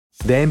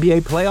The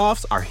NBA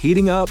playoffs are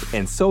heating up,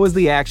 and so is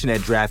the action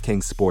at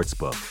DraftKings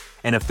Sportsbook,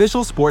 an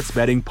official sports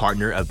betting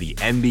partner of the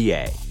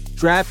NBA.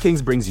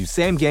 DraftKings brings you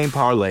same-game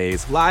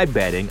parlays, live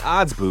betting,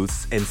 odds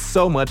boosts, and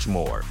so much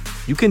more.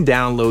 You can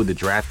download the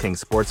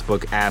DraftKings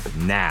Sportsbook app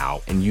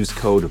now and use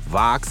code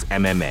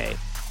VOXMMA.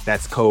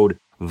 That's code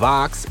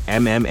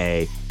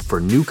VOXMMA for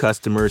new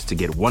customers to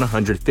get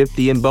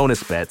 $150 in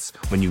bonus bets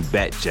when you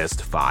bet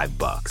just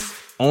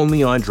 $5.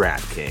 Only on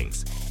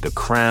DraftKings. The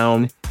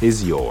crown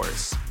is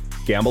yours.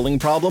 Gambling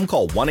problem?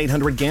 Call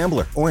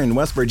 1-800-GAMBLER. Or in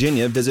West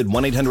Virginia, visit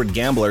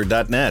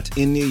 1-800-GAMBLER.net.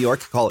 In New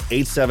York, call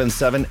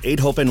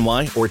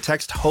 877-8-HOPE-NY or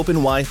text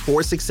HOPE-NY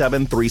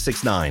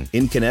 467-369.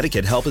 In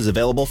Connecticut, help is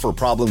available for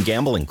problem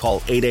gambling.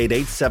 Call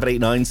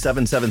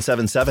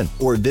 888-789-7777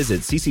 or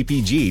visit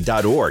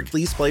ccpg.org.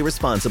 Please play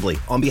responsibly.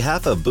 On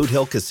behalf of Boot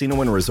Hill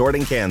Casino and Resort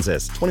in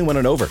Kansas, 21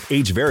 and over.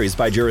 Age varies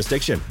by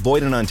jurisdiction.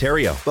 Void in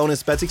Ontario.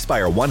 Bonus bets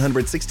expire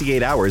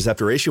 168 hours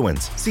after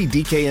issuance. See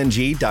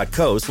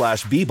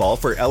dkng.co/bball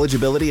for eligibility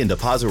and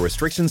deposit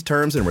restrictions,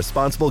 terms, and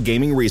responsible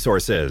gaming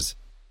resources.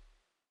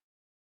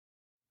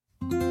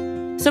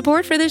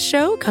 Support for this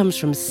show comes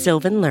from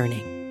Sylvan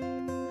Learning.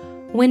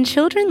 When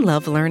children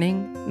love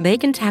learning, they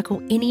can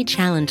tackle any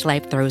challenge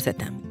life throws at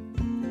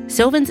them.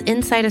 Sylvan's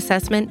Insight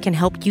Assessment can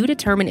help you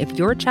determine if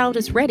your child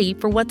is ready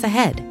for what's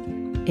ahead.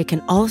 It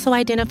can also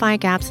identify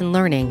gaps in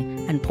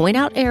learning and point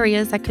out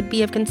areas that could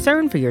be of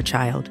concern for your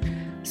child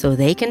so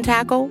they can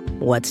tackle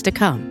what's to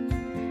come.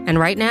 And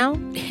right now,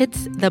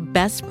 it's the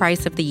best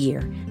price of the year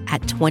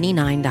at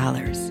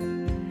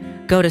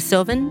 $29. Go to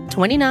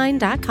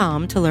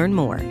sylvan29.com to learn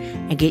more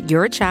and get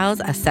your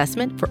child's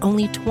assessment for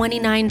only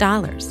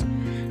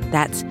 $29.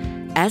 That's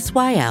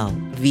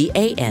SYLVAN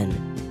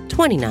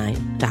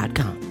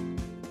 29.com.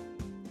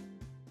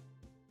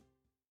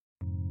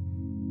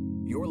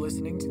 You're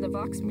listening to the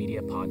Vox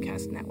Media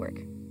Podcast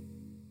Network.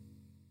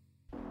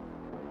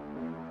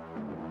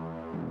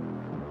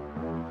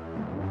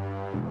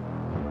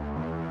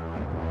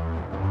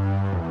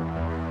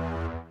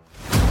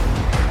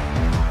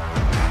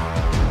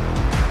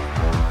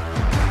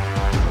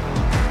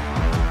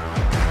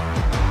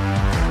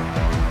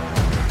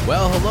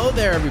 Well, hello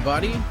there,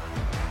 everybody,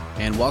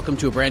 and welcome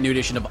to a brand new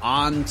edition of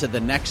On to the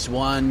Next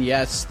One.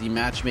 Yes, the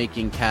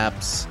matchmaking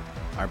caps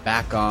are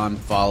back on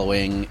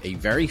following a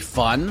very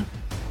fun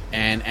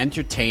and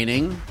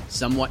entertaining,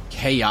 somewhat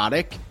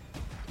chaotic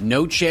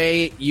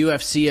Noche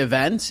UFC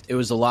event. It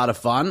was a lot of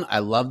fun. I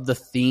loved the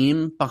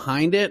theme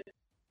behind it.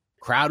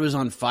 Crowd was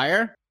on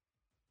fire.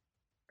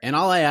 And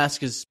all I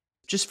ask is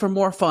just for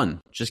more fun.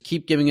 Just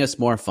keep giving us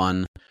more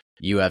fun,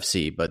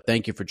 UFC. But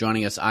thank you for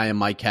joining us. I am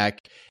Mike Heck,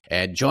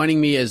 and joining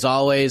me as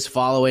always,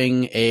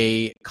 following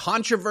a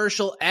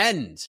controversial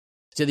end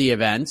to the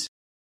event.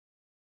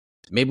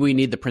 Maybe we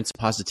need the Prince of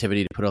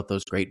Positivity to put out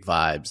those great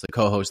vibes. The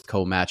co-host,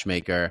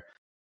 co-matchmaker,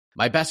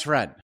 my best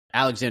friend,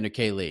 Alexander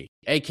K. Lee.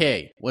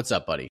 AK, what's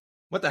up, buddy?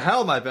 What the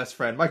hell, my best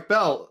friend? Mike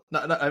Bell.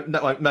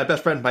 Not my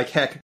best friend, Mike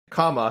Heck,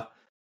 comma.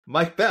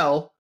 Mike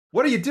Bell,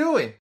 what are you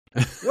doing?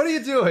 What are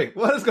you doing?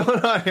 What is going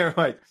on here,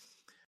 Mike?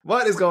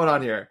 What is going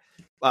on here?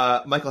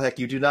 Michael Heck,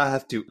 you do not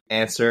have to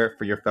answer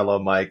for your fellow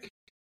Mike.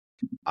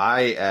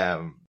 I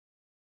am.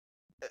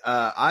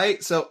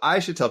 So I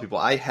should tell people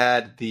I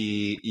had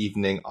the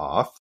evening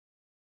off.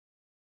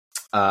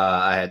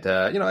 I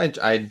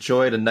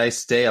enjoyed a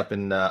nice day up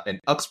in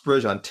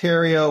Uxbridge,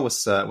 Ontario,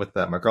 with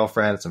my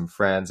girlfriend and some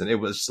friends, and it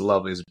was just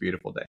lovely. It was a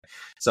beautiful day.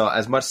 So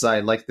as much as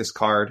I like this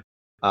card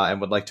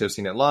and would like to have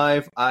seen it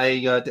live,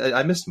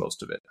 I missed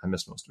most of it.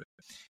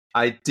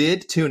 I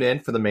did tune in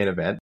for the main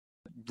event.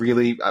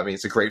 Really, I mean,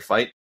 it's a great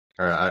fight.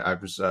 I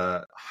was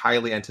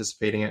highly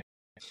anticipating it,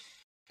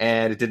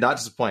 and it did not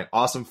disappoint.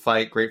 Awesome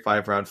fight, great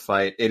 5-round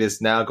fight. It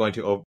is now going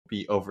to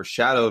be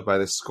overshadowed by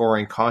the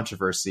scoring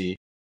controversy.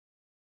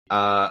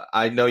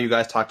 I know you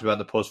guys talked about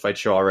the post-fight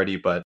show already,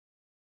 but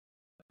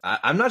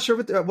I'm not sure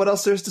what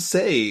else there's to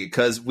say,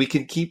 because we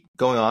can keep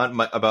going on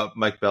about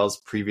Mike Bell's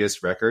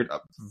previous record. A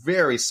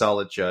very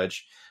solid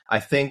judge. I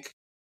think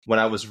when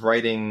I was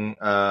writing,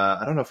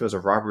 I don't know if it was a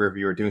robbery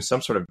review or doing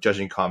some sort of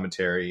judging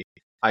commentary,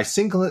 I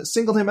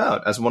singled him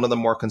out as one of the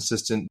more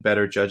consistent,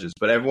 better judges.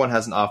 But everyone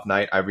has an off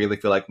night. I really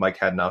feel like Mike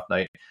had an off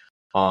night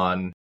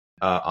on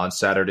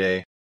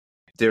Saturday.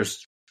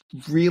 There's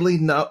really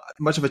not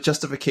much of a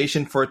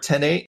justification for a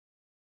 10-8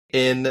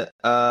 in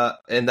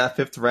that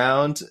fifth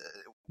round,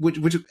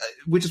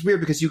 which is weird,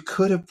 because you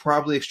could have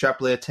probably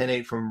extrapolated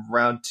 10-8 from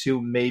round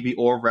 2 maybe,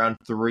 or round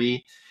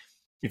 3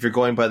 if you're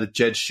going by the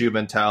Jed Meshew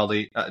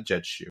mentality.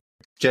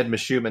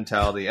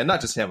 And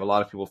not just him, a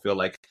lot of people feel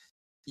like,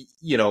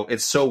 you know,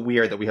 it's so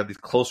weird that we have these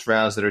close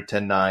rounds that are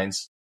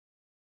 10-9s,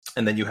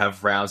 and then you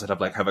have rounds that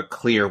have a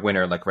clear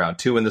winner, like round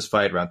 2 in this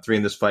fight, round 3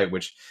 in this fight,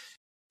 which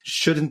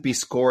shouldn't be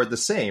scored the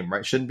same,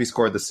 right? Shouldn't be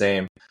scored the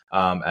same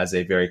as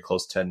a very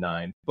close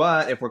 10-9.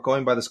 But if we're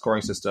going by the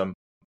scoring system,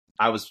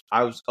 I was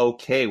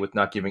okay with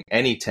not giving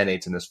any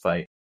 10-8s in this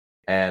fight,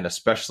 and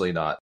especially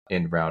not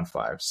in round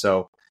 5.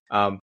 So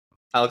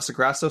Alexa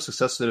Grasso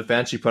successfully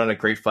defends. She put on a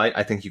great fight.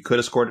 I think you could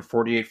have scored at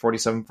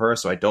 48-47 for her,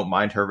 so I don't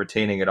mind her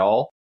retaining at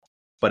all.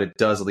 but it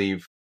does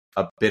leave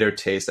a bitter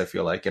taste, I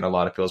feel like, in a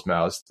lot of people's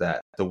mouths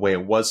that the way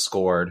it was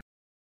scored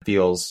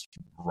feels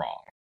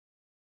wrong.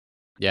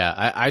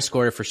 Yeah, I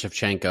scored it for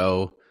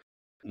Shevchenko.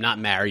 Not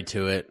married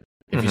to it.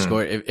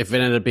 If it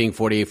ended up being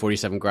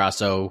 48-47,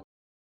 Grasso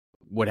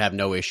would have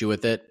no issue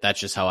with it. That's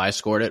just how I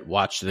scored it.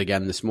 Watched it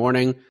again this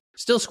morning.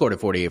 Still scored it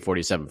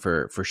 48-47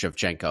 for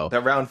Shevchenko.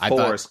 That round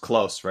four is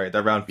close, right?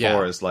 That round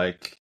four is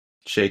like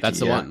shaky. That's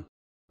the one.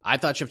 I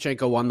thought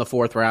Shevchenko won the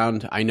fourth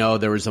round. I know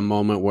there was a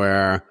moment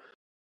where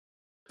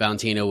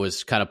Valentina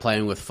was kind of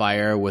playing with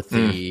fire with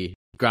the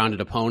grounded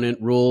opponent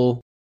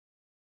rule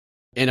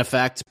in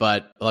effect,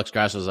 but Alex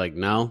Grasso was like,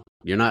 no,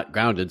 you're not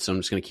grounded, so I'm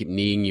just going to keep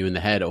kneeing you in the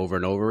head over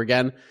and over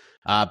again.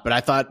 But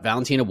I thought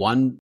Valentina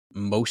won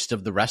most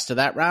of the rest of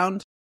that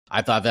round.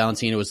 I thought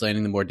Valentina was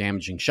landing the more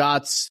damaging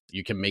shots.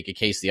 You can make a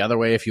case the other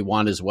way if you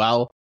want as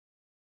well.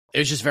 It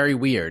was just very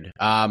weird.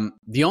 And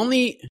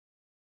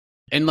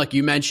look,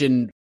 you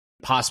mentioned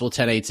possible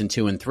 10-8s and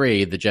 2 and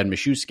 3, the Jen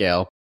Michoud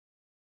scale.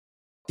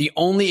 The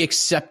only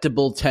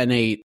acceptable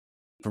 10-8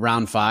 for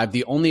round 5,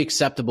 the only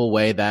acceptable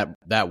way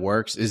that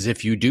works is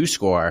if you do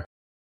score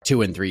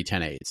 2 and 3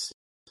 10-8s.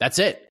 That's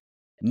it.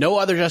 No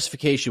other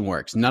justification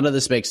works. None of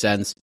this makes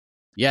sense.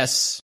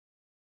 Yes,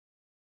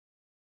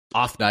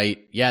 off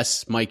night.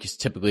 Yes, Mike is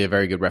typically a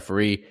very good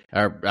referee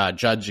or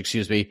judge,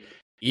 excuse me.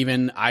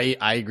 Even I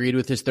agreed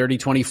with his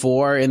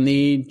 30-24 in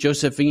the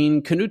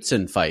Josephine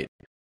Knudsen fight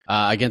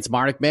against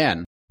Marnik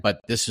Mann. But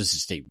this was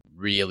just a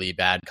really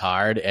bad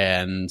card,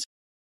 and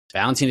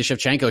Valentina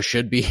Shevchenko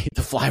should be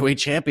the flyweight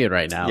champion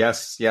right now.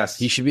 Yes.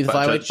 He should be the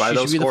flyweight. She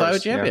should be the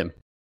flyweight champion.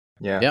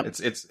 Yeah. Yep.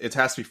 It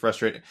has to be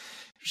frustrating.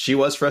 She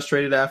was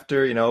frustrated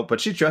after, but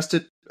she addressed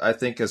it, I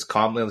think, as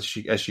calmly as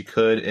she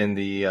could in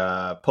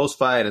the post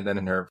fight, and then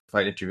in her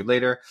fight interview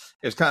later.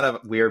 It was kind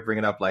of weird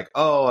bringing up like,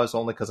 oh, it's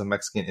only because of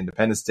Mexican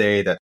Independence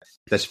Day that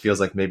she feels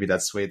like maybe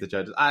that swayed the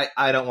judges.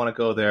 I don't want to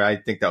go there. I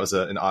think that was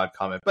an odd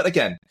comment, but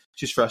again,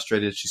 she's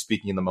frustrated. She's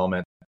speaking in the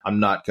moment. I'm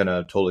not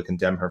gonna totally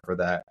condemn her for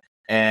that,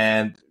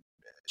 and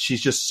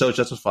she's just so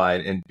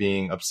justified in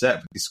being upset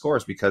with these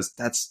scores because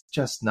that's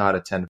just not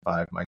a 10-5,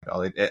 Mike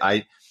Bell.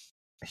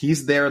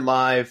 He's there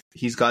live.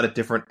 He's got a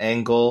different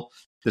angle.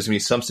 There's going to be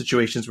some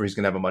situations where he's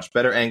going to have a much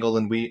better angle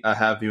than we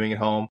have viewing at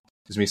home.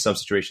 There's going to be some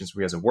situations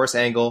where he has a worse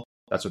angle.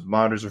 That's what the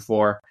monitors are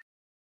for.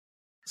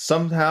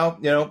 Somehow,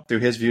 through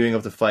his viewing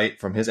of the fight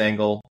from his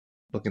angle,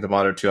 looking at the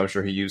monitor too, I'm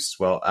sure he used as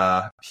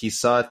well, he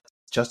saw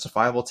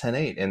justifiable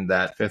 10-8 in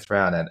that fifth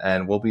round,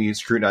 and we'll be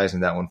scrutinizing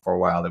that one for a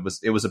while.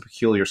 It was a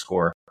peculiar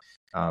score.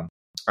 And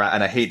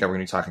I hate that we're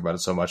going to be talking about it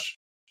so much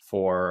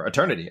for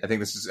eternity. I think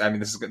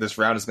this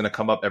round is going to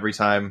come up every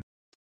time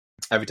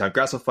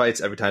Grasso fights,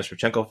 every time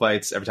Shevchenko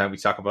fights, every time we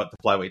talk about the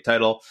flyweight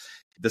title.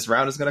 This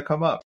round is going to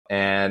come up,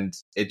 and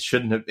it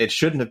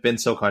shouldn't have been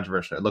so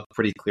controversial. It looked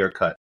pretty clear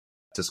cut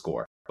to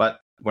score, but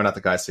we're not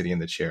the guy sitting in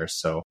the chair.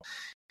 So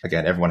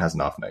again, everyone has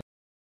an off night.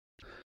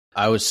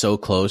 I was so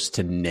close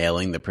to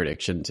nailing the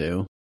prediction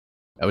too.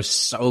 I was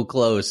so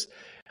close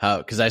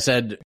because I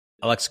said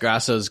Alex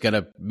Grasso is going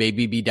to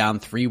maybe be down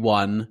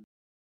 3-1.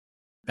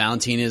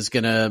 Valentina is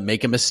going to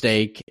make a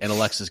mistake, and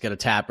Alexa's going to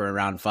tap her in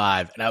round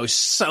 5. And I was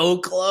so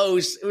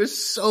close. It was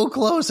so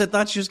close. I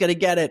thought she was going to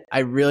get it. I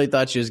really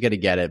thought she was going to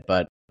get it,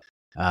 but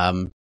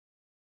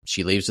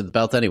she leaves with the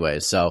belt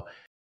anyway. So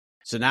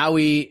now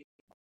we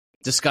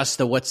discuss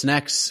the what's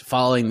next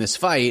following this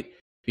fight,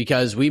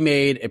 because we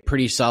made a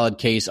pretty solid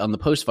case on the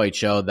post-fight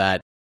show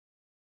that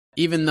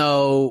even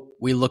though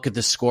we look at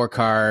the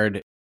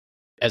scorecard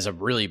as a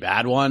really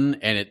bad one,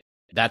 and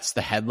that's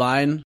the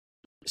headline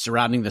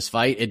surrounding this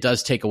fight, it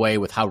does take away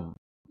with how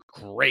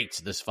great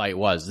this fight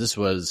was. This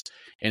was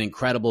an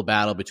incredible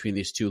battle between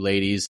these two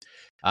ladies.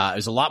 It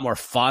was a lot more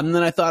fun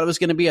than I thought it was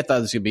going to be. I thought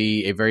it was going to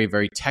be a very,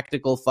 very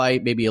technical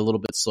fight, maybe a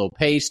little bit slow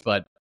paced,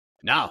 but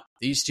no,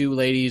 these two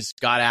ladies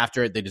got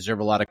after it. They deserve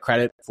a lot of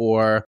credit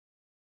for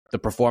the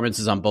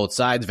performances on both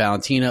sides.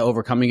 Valentina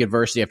overcoming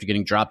adversity after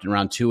getting dropped in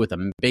round 2 with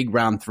a big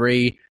round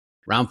 3.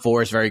 Round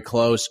 4 is very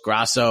close.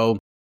 Grasso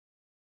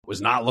was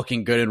not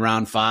looking good in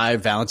round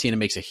 5. Valentina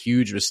makes a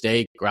huge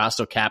mistake.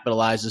 Grasso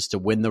capitalizes to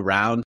win the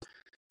round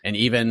and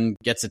even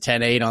gets a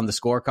 10-8 on the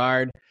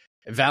scorecard.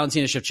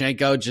 Valentina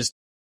Shevchenko just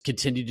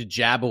continued to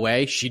jab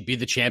away. She'd be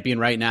the champion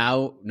right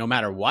now, no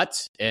matter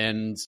what.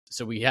 And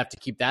so we have to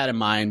keep that in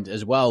mind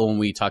as well when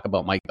we talk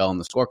about Mike Bell on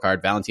the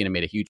scorecard. Valentina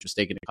made a huge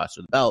mistake and it cost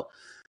her the belt.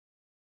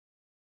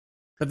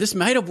 But this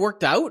might have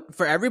worked out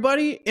for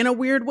everybody in a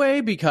weird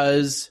way,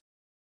 because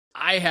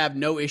I have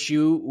no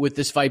issue with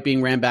this fight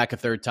being ran back a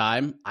third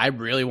time. I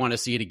really want to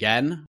see it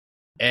again.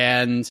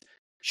 And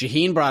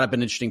Shaheen brought up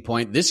an interesting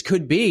point. This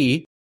could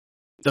be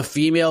the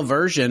female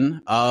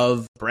version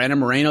of Brandon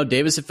Moreno,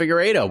 Davis, and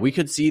Figueiredo. We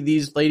could see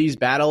these ladies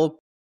battle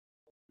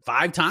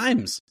 5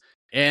 times,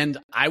 and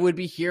I would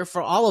be here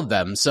for all of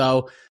them.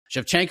 So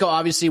Shevchenko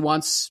obviously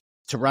wants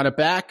to run it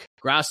back.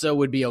 Grasso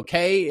would be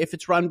okay if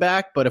it's run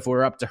back, but if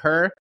we're up to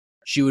her,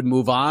 she would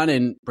move on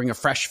and bring a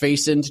fresh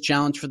face in to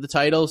challenge for the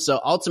title.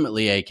 So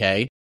ultimately,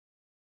 AK,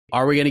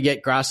 are we going to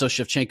get Grasso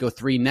Shevchenko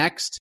 3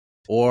 next?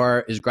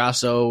 Or is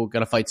Grasso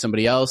going to fight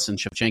somebody else and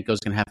Shevchenko's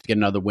going to have to get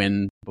another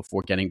win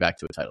before getting back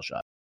to a title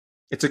shot?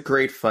 It's a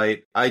great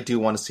fight. I do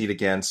want to see it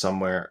again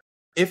somewhere.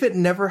 If it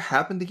never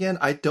happened again,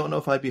 I don't know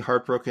if I'd be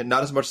heartbroken.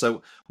 Not as much as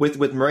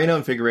with Moreno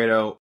and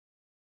Figueiredo,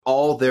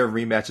 all their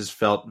rematches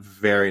felt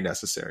very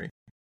necessary.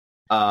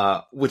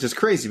 Which is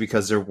crazy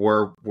because there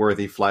were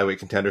worthy flyweight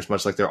contenders,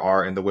 much like there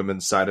are in the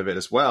women's side of it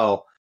as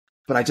well.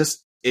 But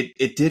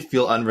it did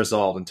feel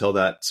unresolved until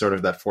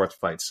that fourth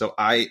fight. So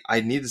I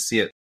need to see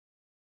it.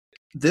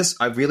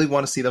 I really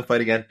want to see them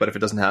fight again, but if it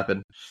doesn't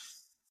happen,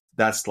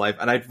 that's life.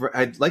 And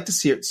I'd like to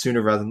see it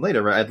sooner rather than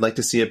later, right? I'd like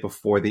to see it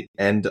before the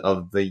end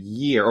of the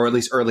year, or at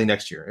least early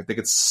next year. If they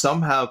could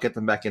somehow get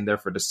them back in there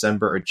for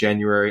December or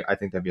January, I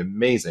think that'd be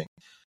amazing.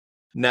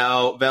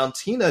 Now,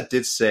 Valentina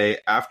did say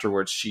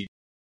afterwards she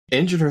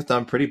injured her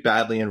thumb pretty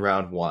badly in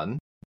round 1.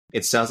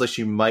 It sounds like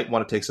she might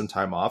want to take some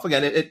time off.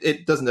 Again,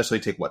 it doesn't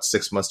necessarily take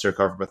 6 months to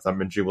recover from a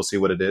thumb injury. We'll see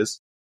what it is.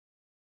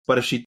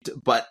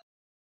 But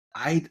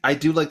I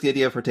do like the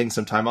idea of her taking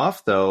some time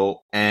off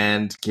though,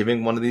 and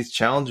giving one of these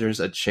challengers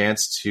a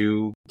chance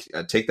to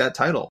take that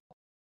title.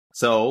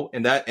 So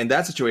in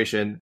that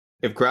situation,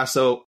 if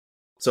Grasso,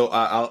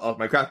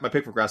 my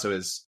pick for Grasso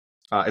is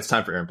it's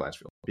time for Erin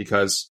Blanchfield,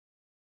 because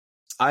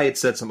I had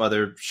said some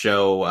other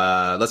show,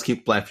 let's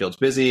keep Blanchfield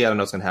busy. I don't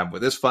know what's going to happen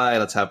with this fight.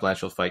 Let's have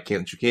Blanchfield fight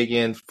Caitlin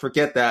Chukagian.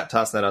 Forget that.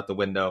 Toss that out the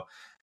window.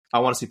 I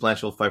want to see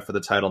Blanchfield fight for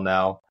the title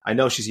now. I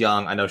know she's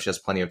young. I know she has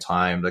plenty of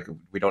time. Like,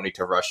 we don't need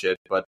to rush it,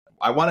 but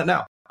I want it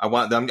now.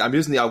 I'm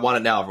using the I want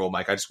it now rule,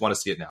 Mike. I just want to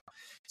see it now.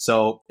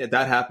 So if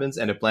that happens,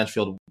 and if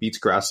Blanchfield beats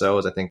Grasso,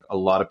 as I think a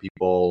lot of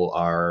people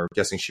are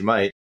guessing she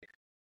might,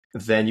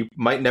 then you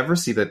might never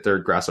see that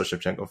third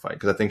Grasso-Shevchenko fight,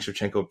 because I think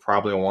Shevchenko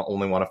probably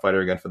only want to fight her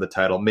again for the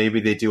title.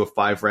 Maybe they do a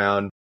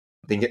 5-round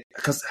thing,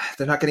 because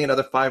they're not getting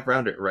another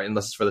 5-rounder, right?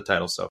 Unless it's for the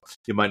title, so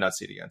you might not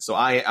see it again. So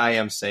I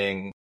am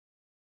saying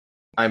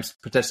I'm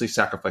potentially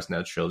sacrificing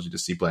that trilogy to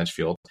see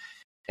Blanchfield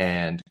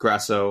and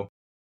Grasso.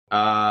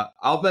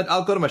 I'll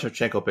go to my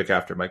Shevchenko pick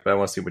after, Mike, but I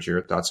want to see what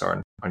your thoughts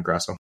are on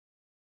Grasso.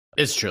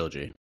 It's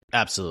trilogy.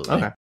 Absolutely.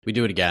 Okay. We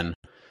do it again.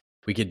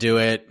 We could do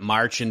it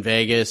March in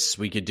Vegas.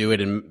 We could do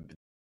it in...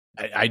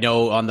 I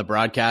know on the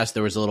broadcast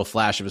there was a little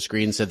flash of a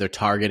screen said they're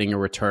targeting a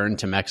return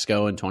to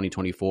Mexico in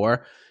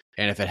 2024.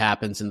 And if it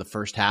happens in the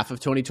first half of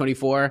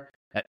 2024,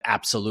 that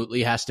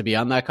absolutely has to be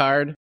on that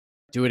card.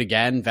 Do it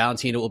again.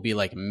 Valentina will be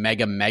like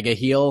mega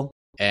heel,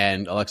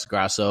 and Alexa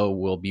Grasso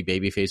will be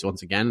babyface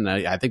once again. And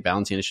I think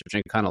Valentina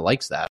Shevchenko kind of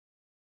likes that.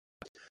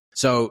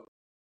 So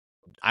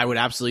I would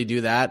absolutely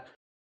do that.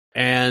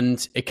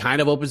 And it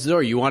kind of opens the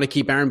door. You want to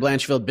keep Erin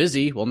Blanchfield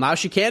busy. Well, now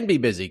she can be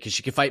busy because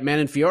she can fight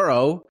Manon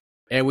Fiorot,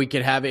 and we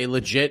could have a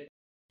legit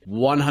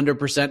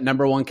 100%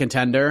 number one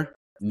contender.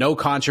 No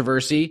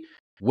controversy.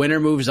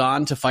 Winner moves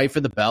on to fight for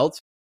the belt.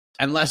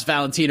 Unless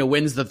Valentina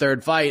wins the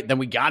third fight, then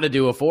we got to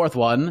do a fourth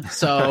one.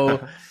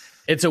 So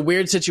it's a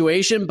weird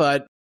situation,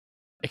 but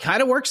it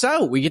kind of works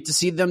out. We get to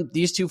see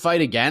these two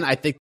fight again. I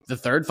think the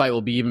third fight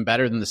will be even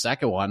better than the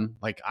second one.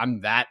 Like,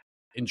 I'm that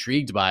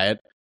intrigued by it.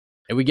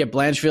 And we get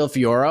Blanchfield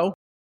Fiorot.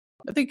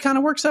 I think it kind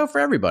of works out for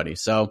everybody.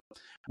 So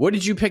what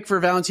did you pick for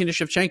Valentina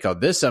Shevchenko?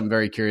 This I'm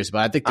very curious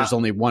about. I think there's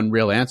only one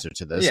real answer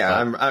to this.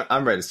 Yeah, but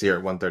I'm ready to see her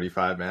at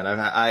 135, man.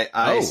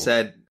 I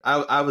said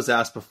I was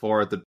asked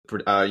before the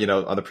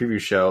on the preview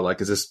show, like,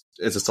 is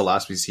this the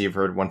last we see of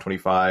her at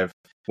 125,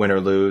 win or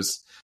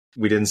lose?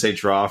 We didn't say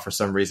draw for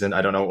some reason.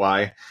 I don't know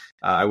why.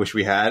 I wish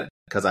we had,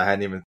 because I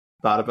hadn't even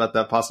thought about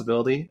that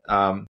possibility.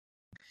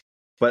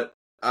 But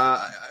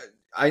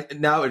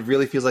now it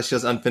really feels like she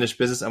has unfinished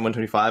business at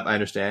 125. I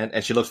understand,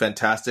 and she looks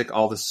fantastic.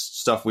 All this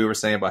stuff we were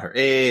saying about her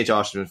age.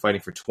 She's been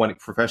fighting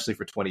professionally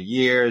for 20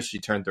 years. She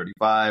turned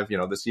 35,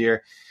 this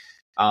year.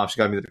 She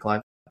got me the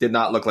decline. Did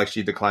not look like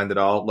she declined at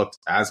all. Looked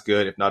as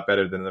good, if not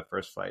better, than the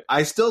first fight.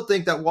 I still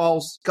think that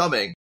wall's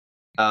coming,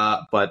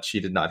 but she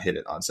did not hit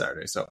it on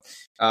Saturday. So,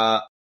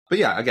 but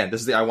yeah, again,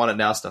 this is the I want it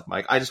now stuff,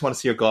 Mike. I just want to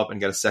see her go up and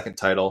get a second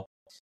title,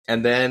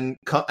 and then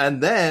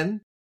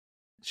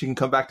she can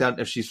come back down,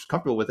 if she's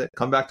comfortable with it,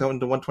 come back down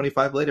to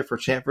 125 later for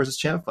champ versus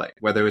champ fight,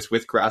 whether it's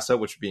with Grasso,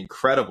 which would be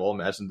incredible.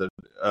 Imagine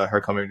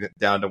her coming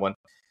down to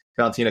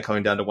Valentina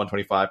coming down to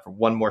 125 for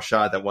one more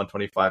shot at that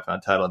 125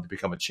 pound title and to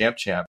become a champ,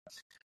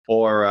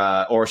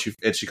 or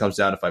she comes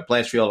down to fight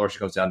Blanchfield, or she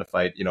comes down to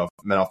fight,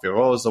 Manon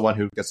Fiorot is the one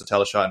who gets the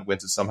title shot and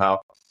wins it somehow.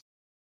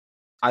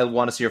 I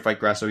want to see her fight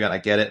Grasso again. I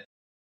get it,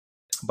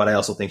 but I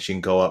also think she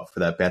can go up for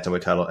that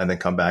bantamweight title and then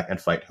come back and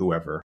fight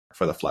whoever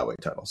for the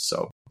flyweight title.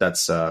 So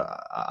that's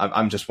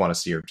I just want to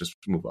see her just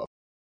move up.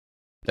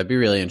 That'd be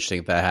really interesting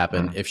if that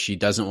happened. If she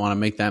doesn't want to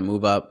make that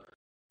move up,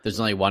 there's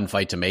only one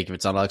fight to make if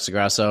it's on Alexa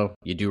Grasso.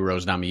 You do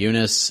Rose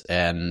Namajunas,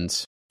 and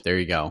there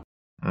you go.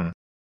 And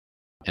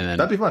then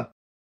that'd be fun.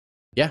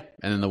 Yeah,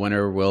 and then the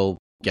winner will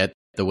get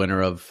the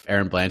winner of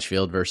Erin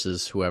Blanchfield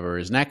versus whoever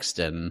is next,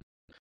 and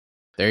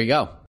there you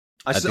go.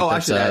 That's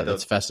a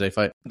fascinating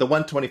fight. The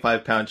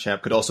 125-pound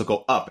champ could also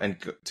go up and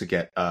to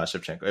get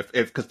Shevchenko,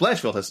 if because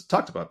Blanchfield has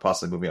talked about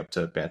possibly moving up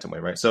to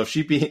bantamweight, right? So if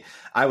she beat,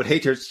 I would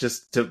hate her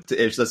just to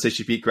if, let's say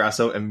she beat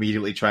Grasso,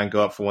 immediately try and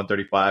go up for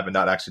 135 and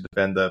not actually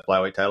defend the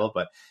flyweight title.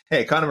 But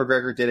hey, Conor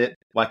McGregor did it.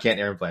 Why can't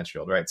Erin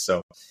Blanchfield, right?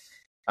 So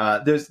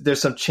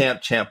there's some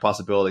champ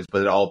possibilities,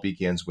 but it all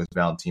begins with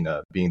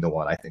Valentina being the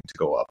one, I think, to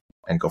go up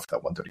and go for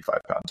that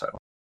 135-pound title.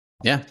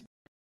 Yeah,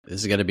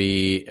 this is going to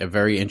be a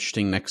very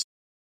interesting next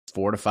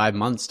 4 to 5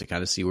 months to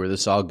kind of see where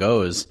this all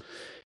goes.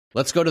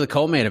 Let's go to the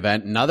co-main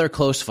event. Another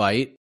close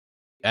fight,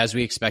 as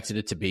we expected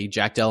it to be.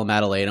 Jack Della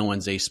Maddalena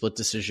wins a split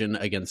decision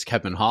against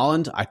Kevin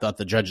Holland. I thought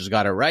the judges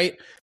got it right.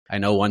 I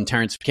know one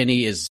Terrence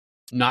McKinney is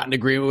not in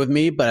agreement with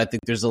me, but I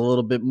think there's a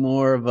little bit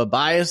more of a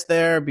bias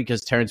there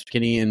because Terrence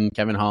McKinney and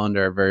Kevin Holland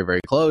are very,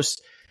 very close.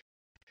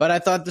 But I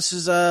thought this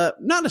is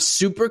not a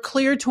super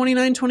clear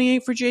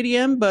 29-28 for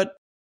JDM, but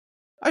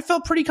I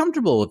felt pretty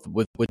comfortable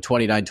with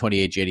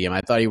 29-28 JDM.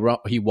 I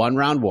thought he won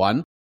round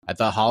 1. I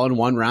thought Holland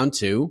won round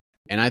 2.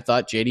 And I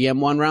thought JDM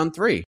won round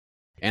 3.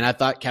 And I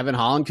thought Kevin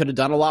Holland could have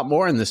done a lot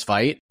more in this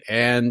fight.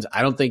 And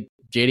I don't think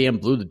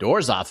JDM blew the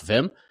doors off of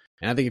him.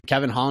 And I think if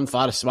Kevin Holland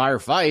fought a smarter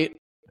fight,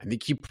 I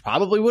think he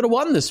probably would have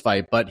won this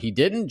fight. But he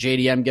didn't.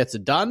 JDM gets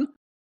it done.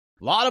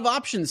 A lot of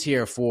options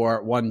here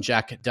for one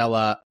Jack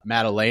Della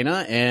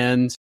Maddalena.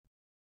 And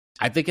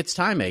I think it's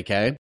time,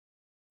 AK.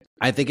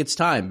 I think it's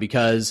time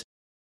because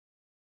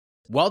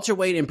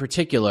welterweight in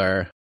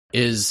particular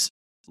is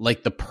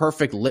like the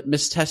perfect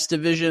litmus test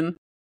division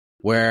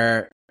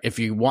where if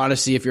you want to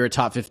see if you're a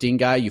top 15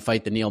 guy, you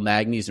fight the Neil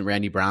Magny's and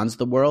Randy Browns of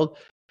the world.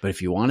 But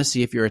if you want to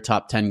see if you're a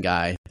top 10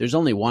 guy, there's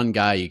only one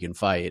guy you can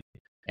fight.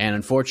 And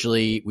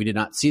unfortunately, we did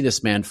not see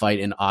this man fight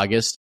in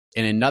August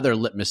in another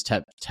litmus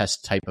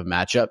test type of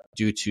matchup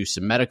due to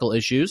some medical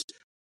issues.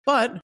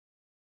 But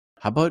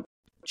how about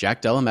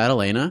Jack Della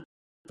Maddalena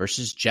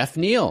versus Jeff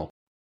Neal?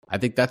 I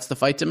think that's the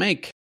fight to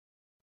make.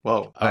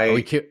 Whoa! Are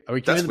we cueing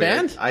the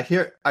band? I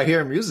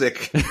hear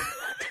music.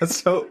 That's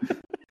so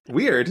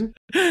weird.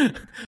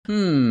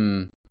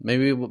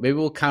 Maybe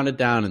we'll count it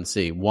down and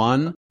see.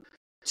 1,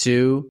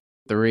 2,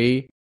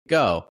 3,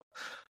 go.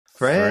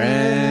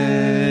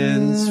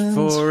 Friends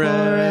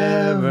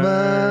forever.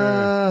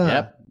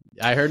 Yep,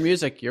 I heard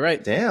music. You're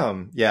right.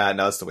 Damn. Yeah,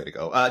 no, that's the way to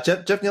go.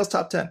 Jeff Neal's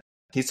top 10.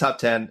 He's top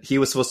 10. He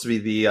was supposed to be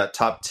the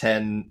top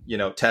 10,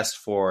 test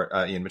for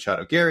Ian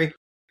Machado Gary.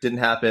 Didn't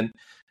happen.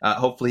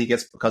 Hopefully he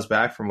comes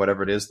back from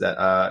whatever it is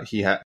that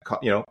he had,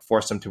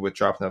 forced him to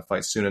withdraw from the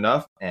fight soon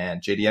enough,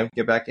 and JDM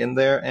get back in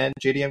there, and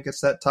JDM gets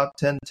that top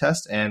 10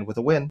 test, and with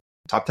a win,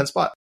 top 10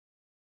 spot.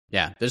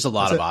 Yeah, there's a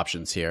lot of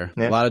options here.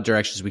 Yeah. A lot of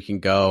directions we can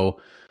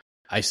go.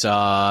 I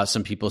saw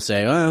some people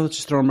say, let's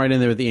just throw him right in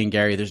there with Ian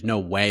Gary. There's no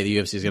way the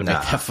UFC is going to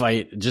make that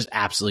fight. Just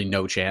absolutely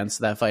no chance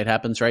that fight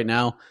happens right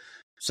now.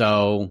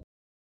 So,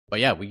 but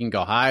yeah, we can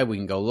go high, we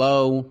can go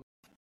low.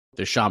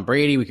 There's Sean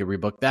Brady. We could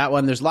rebook that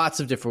one. There's lots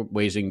of different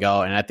ways we can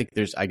go. And I think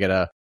I get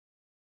a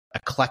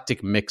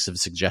eclectic mix of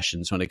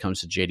suggestions when it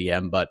comes to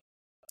JDM, but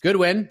good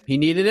win. He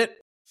needed it.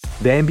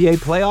 The NBA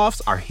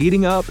playoffs are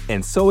heating up,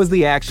 and so is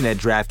the action at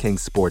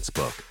DraftKings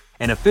Sportsbook,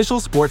 an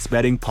official sports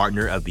betting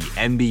partner of the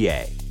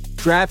NBA.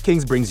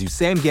 DraftKings brings you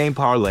same-game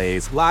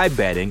parlays, live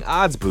betting,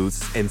 odds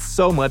boosts, and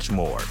so much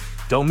more.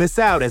 Don't miss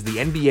out as the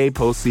NBA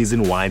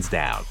postseason winds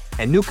down.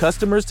 And new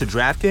customers to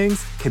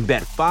DraftKings can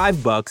bet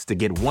 $5 to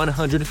get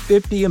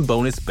 $150 in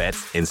bonus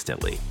bets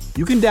instantly.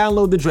 You can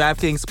download the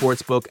DraftKings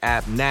Sportsbook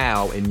app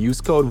now and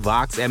use code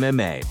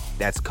VOXMMA.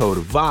 That's code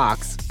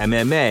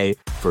VOXMMA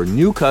for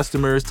new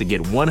customers to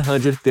get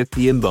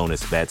 $150 in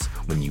bonus bets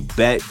when you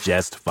bet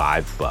just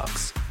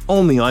 $5.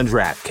 Only on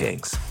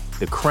DraftKings.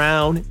 The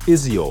crown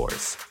is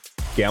yours.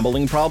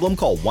 Gambling problem?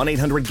 Call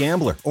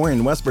 1-800-GAMBLER. Or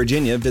in West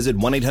Virginia, visit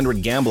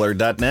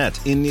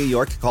 1-800-GAMBLER.net. In New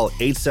York, call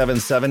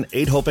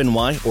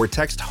 877-8-HOPE-NY or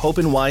text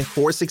HOPE-NY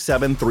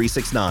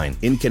 467-369.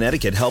 In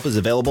Connecticut, help is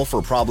available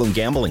for problem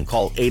gambling.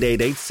 Call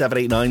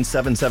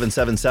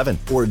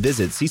 888-789-7777 or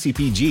visit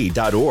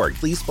ccpg.org.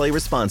 Please play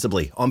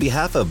responsibly. On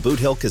behalf of Boot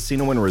Hill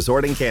Casino and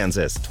Resort in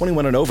Kansas,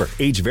 21 and over.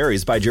 Age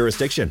varies by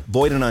jurisdiction.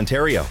 Void in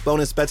Ontario.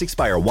 Bonus bets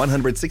expire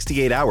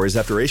 168 hours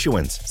after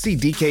issuance. See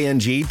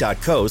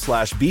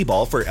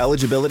dkng.co/bball for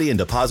eligibility and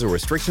deposit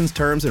restrictions,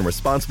 terms, and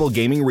responsible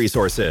gaming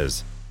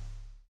resources.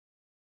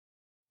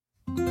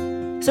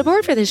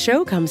 Support for this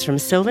show comes from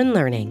Sylvan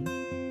Learning.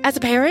 As a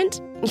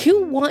parent,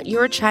 you want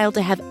your child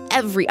to have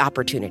every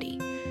opportunity,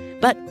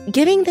 but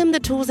giving them the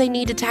tools they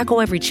need to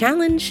tackle every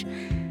challenge,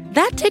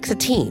 that takes a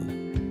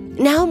team.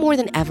 Now more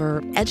than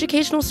ever,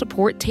 educational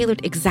support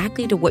tailored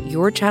exactly to what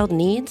your child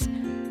needs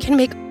can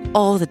make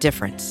all the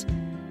difference.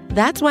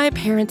 That's why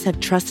parents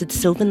have trusted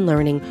Sylvan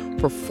Learning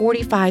for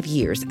 45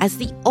 years as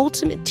the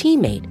ultimate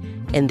teammate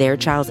in their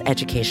child's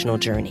educational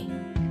journey,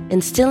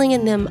 instilling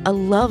in them a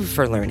love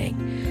for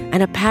learning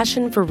and a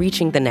passion for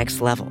reaching the next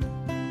level.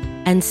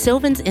 And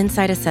Sylvan's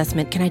Insight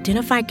Assessment can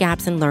identify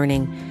gaps in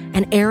learning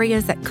and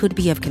areas that could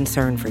be of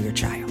concern for your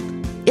child.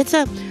 It's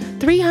a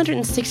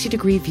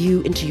 360-degree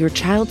view into your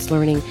child's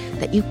learning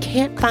that you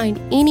can't find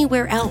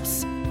anywhere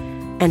else.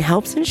 and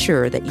helps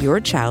ensure that your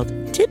child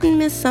didn't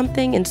miss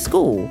something in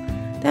school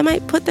that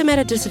might put them at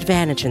a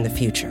disadvantage in the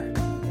future.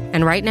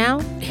 And right now,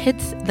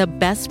 it's the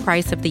best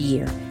price of the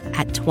year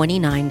at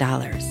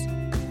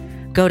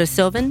 $29. Go to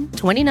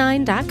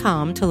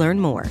sylvan29.com to learn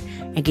more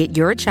and get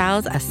your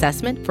child's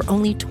assessment for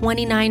only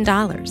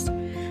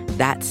 $29.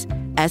 That's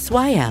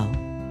SYLVAN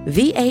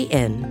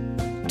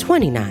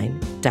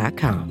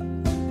 29.com.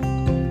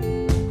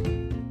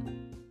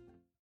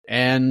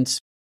 And,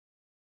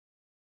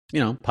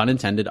 pun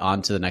intended,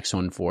 on to the next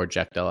one for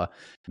Jack Della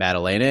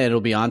Maddalena.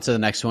 It'll be on to the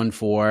next one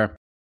for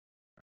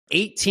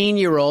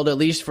 18-year-old, at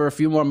least for a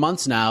few more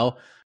months now,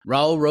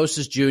 Raul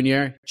Rosas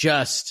Jr.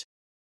 just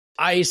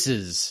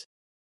ices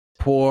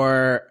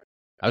poor,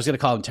 I was going to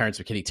call him Terrence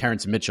McKinney,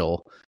 Terrence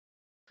Mitchell.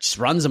 Just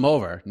runs him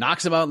over,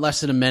 knocks him out in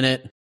less than a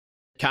minute.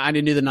 Kind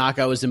of knew the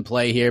knockout was in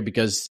play here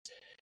because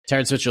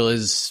Terrence Mitchell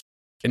is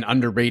an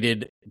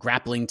underrated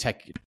grappling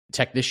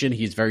technician.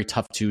 He's very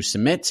tough to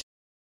submit.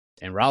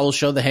 And Raul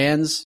showed the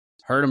hands,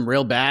 hurt him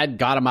real bad,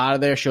 got him out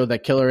of there, showed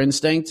that killer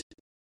instinct.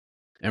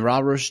 And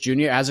Raul Rosas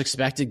Jr., as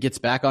expected, gets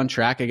back on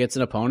track against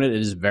an opponent it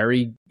is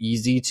very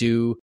easy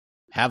to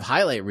have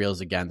highlight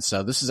reels against.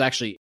 So this is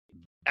actually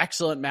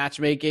excellent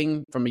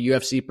matchmaking from a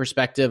UFC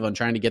perspective on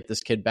trying to get this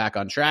kid back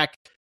on track.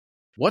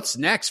 What's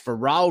next for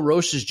Raul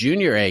Rosas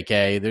Jr.,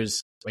 AK?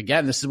 This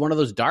is one of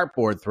those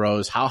dartboard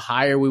throws. How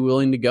high are we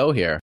willing to go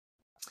here?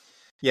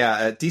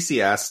 Yeah,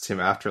 DC asked him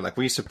after,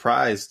 were you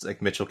surprised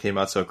Mitchell came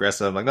out so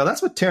aggressive? I'm like, no,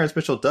 that's what Terrence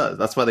Mitchell does.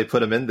 That's why they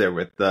put him in there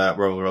with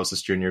Raul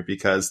Rosas Jr.,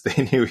 because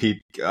they knew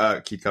he'd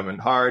keep coming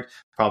hard,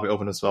 probably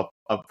open himself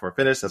up for a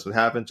finish. That's what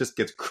happened. Just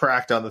gets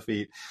cracked on the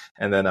feet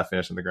and then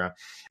finish on the ground.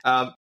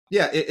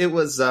 It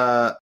was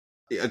a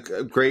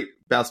great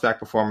bounce back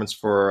performance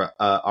for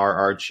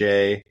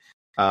RRJ.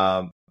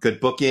 Good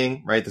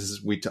booking, right?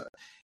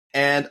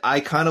 And I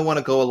kind of want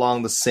to go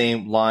along the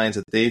same lines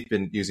that they've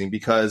been using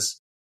because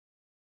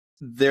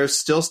there's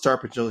still star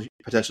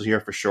potential here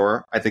for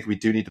sure. I think we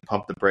do need to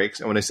pump the brakes.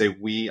 And when I say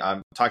we,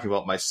 I'm talking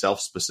about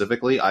myself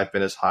specifically. I've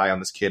been as high on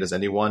this kid as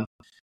anyone.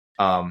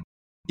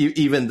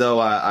 Even though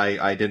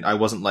I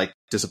wasn't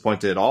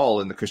disappointed at all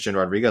in the Christian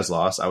Rodriguez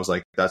loss. I was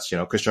like, that's,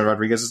 Christian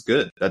Rodriguez is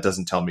good. That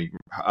doesn't tell me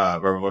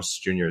Raul Rosas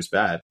Jr. is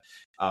bad.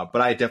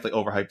 But I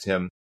definitely overhyped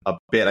him a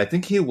bit. I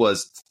think he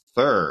was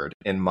third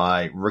in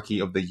my Rookie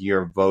of the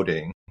Year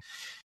voting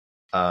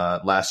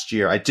last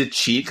year. I did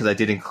cheat because I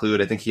did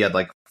include, I think he had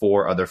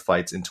 4 other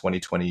fights in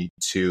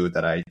 2022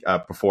 that I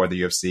before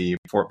the UFC,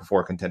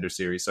 before Contender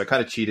Series. So I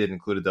kind of cheated,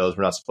 included those.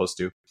 We're not supposed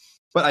to.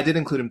 But I did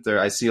include him third.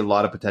 I see a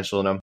lot of potential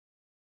in him.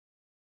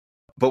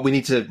 But we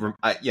need to,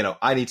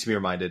 I need to be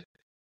reminded,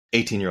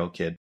 18-year-old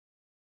kid.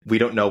 We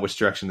don't know which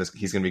direction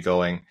he's going to be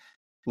going.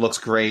 Looks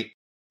great,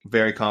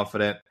 very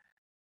confident.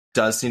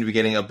 Does seem to be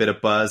getting a bit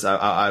of buzz.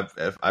 I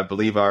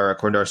believe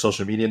according to our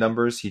social media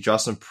numbers, he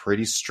draws some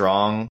pretty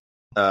strong,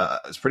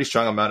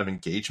 amount of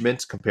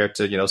engagement compared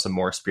to some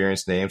more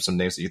experienced names, some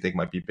names that you think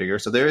might be bigger.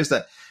 So there is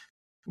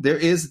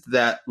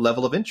that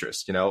level of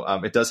interest.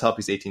 It does help.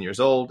 He's 18 years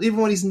old. Even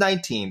when he's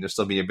 19, there'll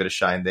still be a bit of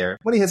shine there.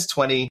 When he hits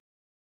 20,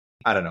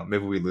 I don't know.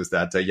 Maybe we lose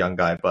that young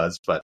guy buzz,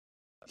 but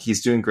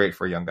he's doing great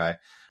for a young guy.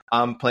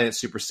 I'm playing it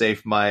super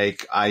safe,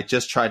 Mike. I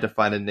just tried to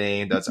find a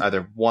name that's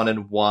either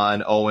 1-1,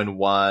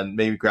 0-1,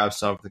 maybe grab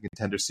some for the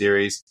Contender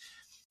Series.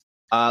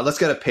 Let's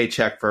get a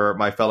paycheck for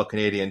my fellow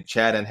Canadian,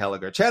 Chad and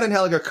Henniger. Chad and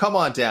Henniger, come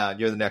on down.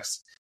 You're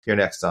next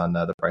on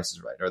The Price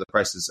is Right, or The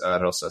Price is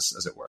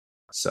as it were.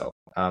 So,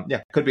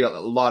 could be a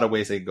lot of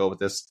ways they can go with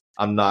this.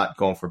 I'm not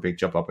going for a big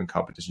jump up in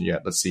competition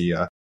yet. Let's see.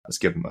 Let's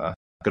give him a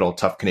good old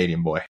tough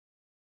Canadian boy.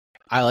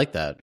 I like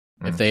that.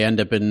 Mm-hmm. If they end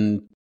up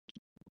in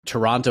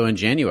Toronto in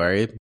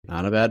January,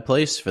 not a bad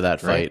place for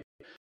that fight. Right.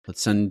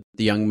 Let's send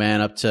the young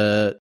man up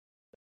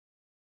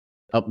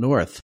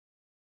north.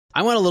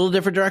 I went a little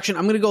different direction.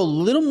 I'm going to go a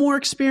little more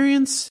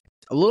experience,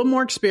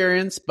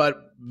 but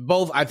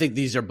I think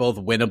these are both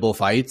winnable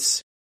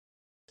fights,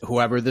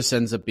 whoever this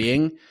ends up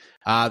being.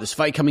 This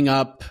fight coming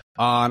up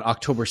on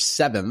October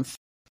 7th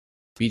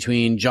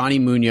between Johnny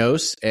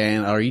Munoz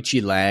and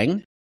Arichi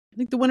Lang. I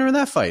think the winner of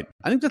that fight.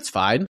 I think that's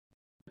fine.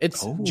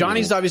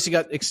 Johnny's obviously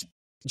got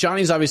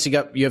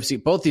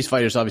UFC. Both these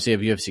fighters obviously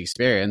have UFC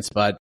experience,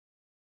 but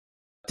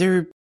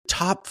they're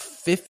top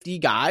 50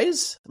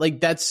 guys.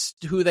 That's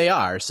who they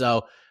are.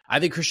 So I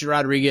think Christian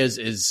Rodriguez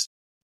is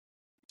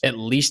at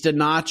least a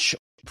notch,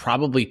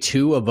 probably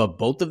 2 above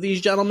both of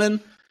these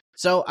gentlemen.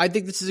 So I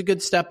think this is a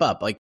good step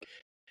up.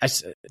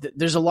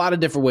 There's a lot of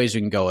different ways we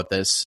can go with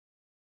this.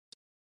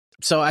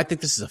 So I think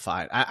this is a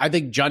fine. I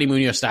think Johnny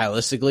Munoz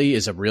stylistically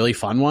is a really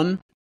fun one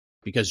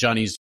because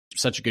Johnny's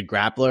such a good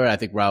grappler. I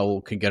think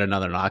Raul can get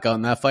another knockout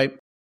in that fight.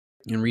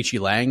 And Richie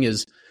Lang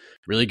is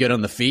really good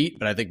on the feet,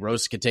 but I think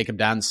Rose could take him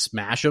down and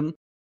smash him.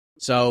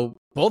 So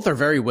both are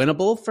very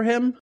winnable for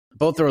him.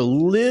 Both are a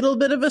little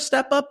bit of a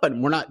step up, but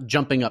we're not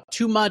jumping up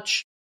too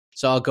much.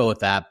 So I'll go with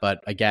that. But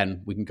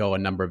again, we can go a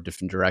number of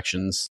different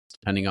directions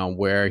depending on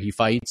where he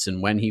fights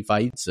and when he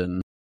fights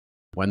and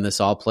when this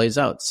all plays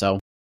out.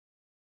 So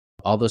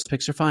all those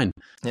picks are fine.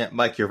 Yeah,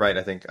 Mike, you're right.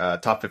 I think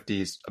top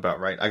 50 is about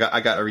right. I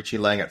got Arichi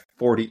Lang at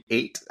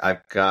 48.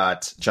 I've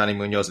got Johnny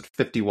Munoz at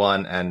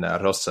 51 and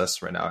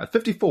Rosas right now at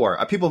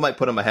 54. People might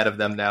put him ahead of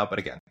them now, but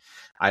again,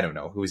 I don't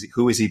know who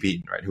is he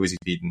beaten, right? Who is he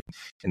beaten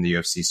in the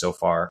UFC so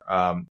far?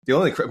 The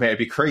only it'd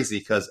be crazy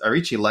because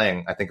Arichi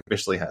Lang, I think,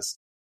 officially has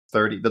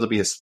 30. That'll be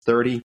his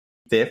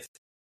 35th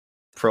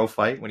pro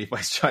fight when he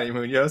fights Johnny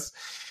Munoz.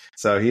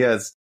 So he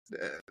has.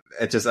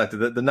 It just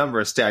the number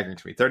is staggering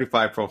to me.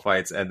 35 pro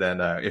fights, and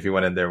then if he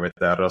went in there with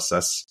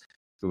Rosas,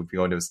 who would be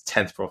going to his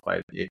 10th pro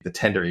fight, the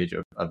tender age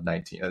of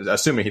 19,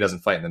 assuming he doesn't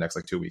fight in the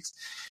next 2 weeks,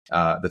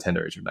 the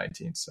tender age of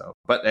 19. So,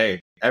 but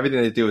hey,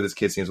 everything they do with this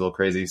kid seems a little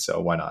crazy,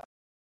 so why not?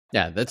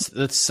 Yeah,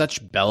 that's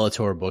such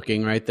Bellator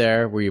booking right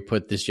there, where you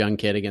put this young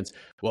kid against.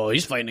 Well,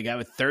 he's fighting a guy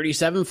with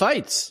 37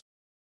 fights.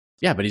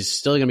 Yeah, but he's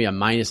still going to be a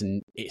minus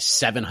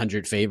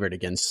 700 favorite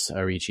against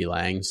Arichi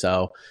Lang.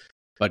 So.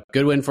 But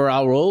good win for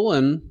Al Rule,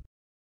 and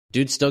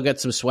dude still got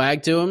some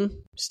swag to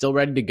him. Still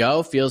ready to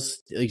go.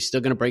 Feels like he's still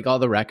going to break all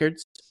the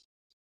records.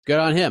 Good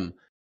on him.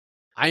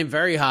 I am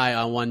very high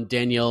on one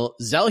Daniel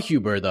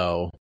Zellhuber,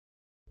 though,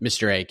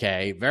 Mr.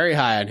 AK. Very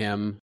high on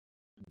him.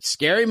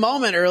 Scary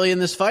moment early in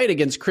this fight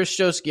against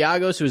Christos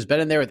Giagos, who's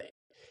been in there with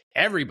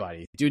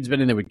everybody. Dude's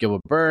been in there with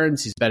Gilbert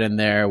Burns. He's been in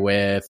there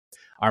with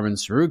Arman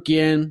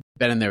Sarukian.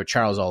 Been in there with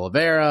Charles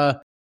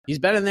Oliveira. He's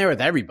been in there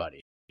with everybody.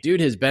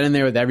 Dude has been in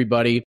there with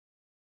everybody.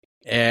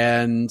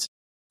 And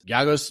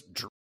Giagos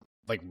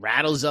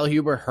rattles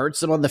Zellhuber,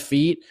 hurts him on the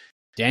feet.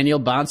 Daniel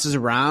bounces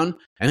around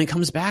and then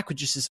comes back with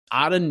just this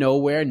out of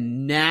nowhere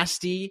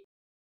nasty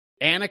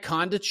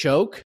anaconda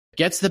choke.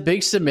 Gets the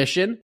big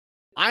submission.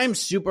 I am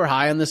super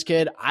high on this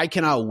kid. I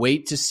cannot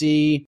wait to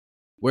see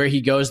where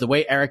he goes. The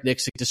way Eric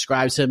Nixick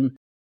describes him,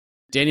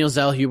 Daniel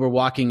Zellhuber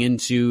walking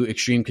into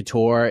Extreme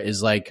Couture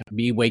is like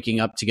me waking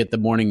up to get the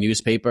morning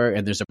newspaper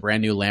and there's a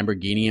brand new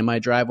Lamborghini in my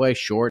driveway.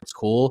 Sure, it's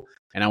cool.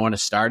 And I want to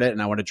start it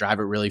and I want to drive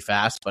it really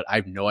fast, but I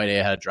have no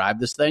idea how to drive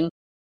this thing.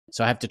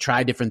 So I have to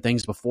try different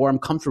things before I'm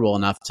comfortable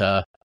enough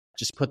to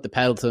just put the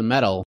pedal to the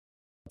metal.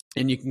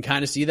 And you can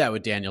kind of see that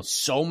with Daniel.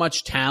 So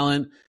much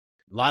talent,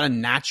 a lot of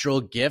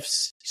natural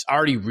gifts. He's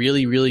already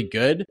really, really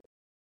good.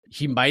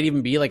 He might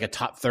even be like a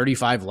top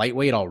 35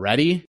 lightweight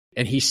already.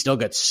 And he's still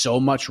got so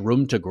much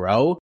room to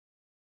grow.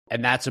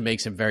 And that's what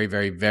makes him very,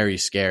 very, very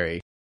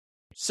scary.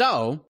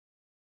 So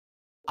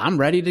I'm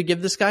ready to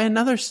give this guy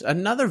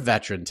another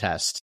veteran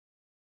test.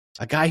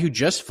 A guy who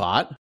just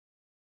fought, a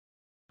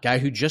guy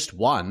who just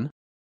won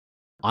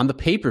on the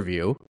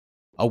pay-per-view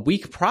a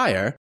week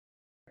prior.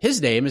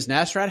 His name is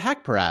Nasrat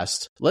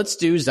Haqparast. Let's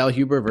do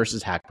Zellhuber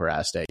versus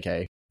Haqparast,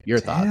 AK. Your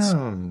thoughts?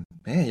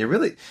 Man, you're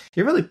really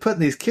putting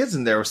these kids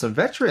in there with some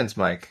veterans,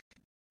 Mike.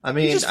 I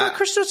mean, just fought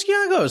Christos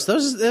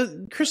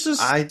Giagos.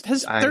 Christos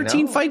has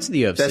 13 fights in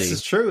the UFC. This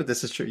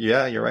is true.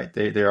 Yeah, you're right.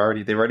 They've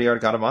already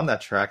got him on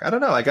that track. I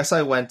don't know. I guess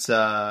I went.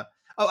 I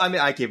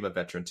gave him a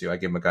veteran too. I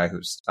gave him a guy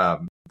who's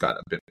got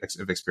a bit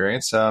of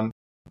experience. A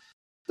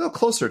little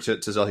closer to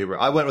Zellhuber.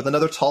 I went with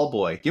another tall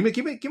boy. Give me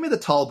the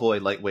tall boy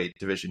lightweight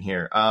division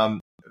here.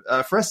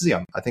 Fares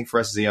Ziam. I think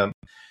Fares Ziam.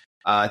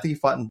 I think he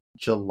fought in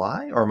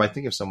July, or am I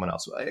thinking of someone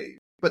else?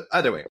 But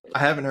either way, I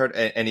haven't heard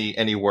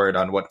any word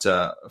on what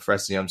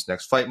Fares Ziam's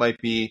next fight might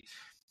be.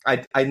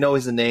 I know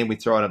he's a name we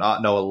throw out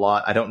and know a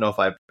lot. I don't know if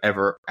I've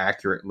ever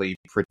accurately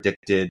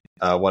predicted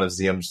one of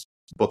Ziam's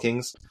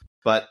bookings,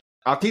 but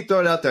I'll keep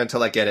throwing it out there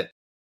until I get it.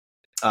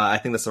 I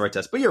think that's the right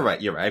test. But you're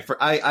right.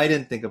 I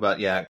didn't think about,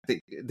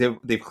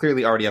 they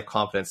clearly already have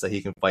confidence that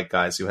he can fight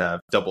guys who have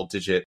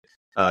double-digit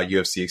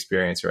UFC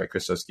experience, right?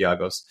 Christos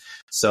Giagos.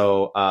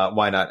 So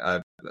why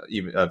not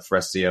even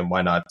Fares Ziam?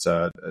 Why not,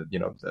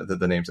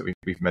 the names that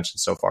we've mentioned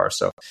so far?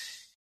 So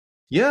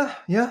yeah,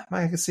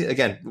 I can see it.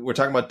 Again, we're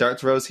talking about dart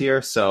throws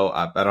here, so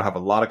I don't have a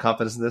lot of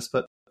confidence in this,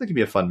 but I think it'd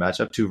be a fun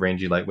matchup. Two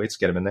rangy lightweights,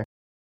 get him in there.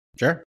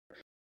 Sure.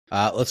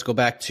 Let's go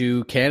back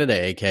to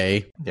Canada,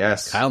 AK.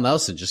 Yes. Kyle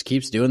Nelson just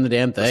keeps doing the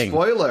damn thing.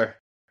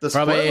 The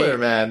spoiler,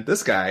 man.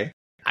 This guy.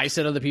 I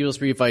said on the People's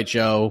Free Fight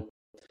show,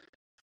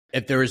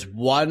 if there is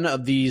one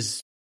of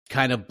these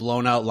kind of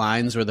blown out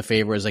lines where the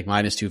favor is like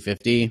minus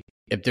 250,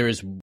 if there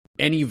is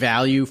any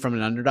value from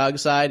an underdog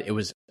side, it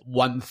was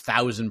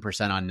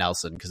 1,000% on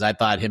Nelson, because I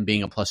thought him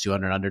being a plus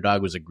 200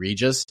 underdog was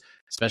egregious,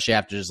 especially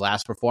after his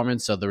last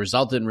performance. So the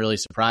result didn't really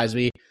surprise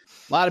me.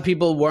 A lot of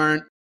people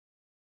weren't,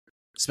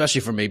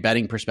 especially from a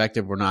betting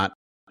perspective, were not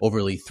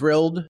overly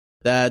thrilled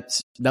that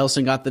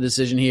Nelson got the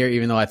decision here,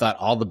 even though I thought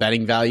all the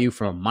betting value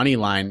from a money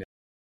line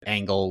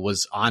angle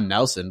was on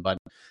Nelson. But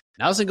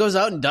Nelson goes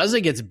out and does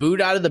it, gets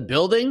booed out of the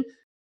building.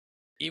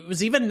 It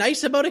was even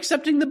nice about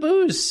accepting the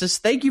boos. Says,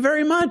 thank you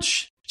very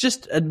much.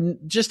 Just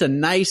a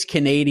nice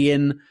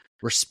Canadian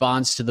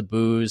response to the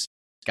boos.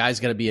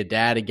 Guy's going to be a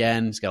dad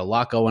again. He's got a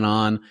lot going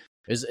on.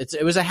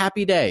 It was a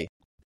happy day.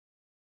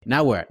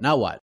 Now where? Now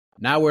what?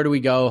 Now where do we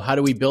go? How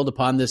do we build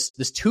upon this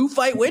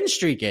 2-fight win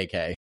streak,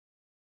 AK?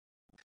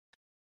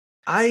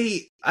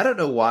 I don't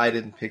know why I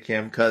didn't pick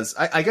him, because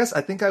I guess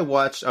I think I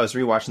was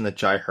rewatching the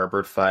Jai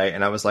Herbert fight,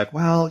 and I was like,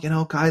 well,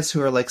 guys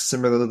who are like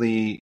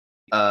similarly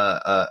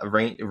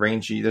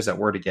rangy. There's that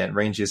word again,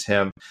 rangy as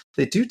him.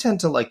 They do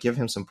tend to like give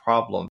him some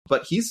problems,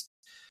 but he's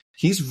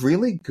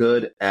really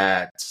good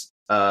at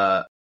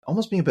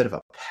almost being a bit of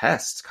a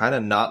pest, kind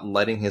of not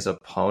letting his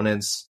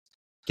opponents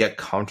get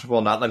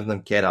comfortable, not letting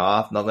them get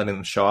off, not letting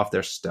them show off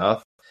their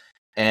stuff.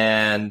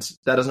 And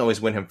that doesn't always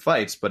win him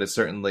fights, but it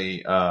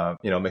certainly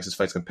makes his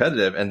fights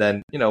competitive. And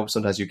then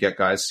sometimes you get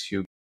guys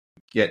who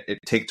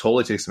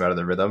totally takes them out of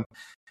the rhythm,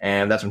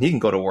 and that's when he can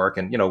go to work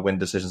and win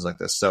decisions like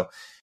this. So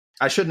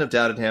I shouldn't have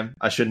doubted him.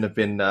 I shouldn't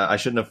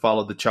have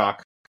followed the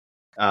chalk.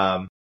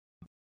 I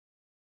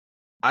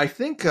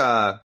think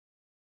I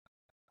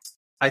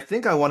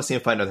want to see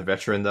him fight another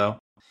veteran though,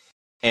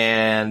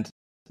 and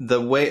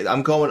the way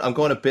I'm going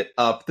a bit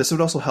up. This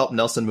would also help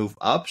Nelson move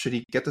up should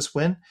he get this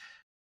win.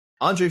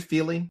 Andre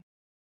Fili,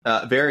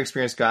 very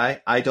experienced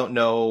guy. I don't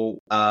know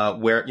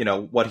where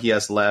what he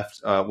has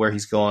left, where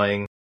he's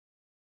going.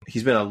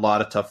 He's been in a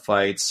lot of tough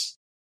fights.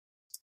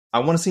 I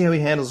want to see how he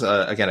handles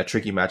again a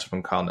tricky matchup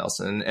from Kyle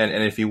Nelson,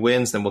 and if he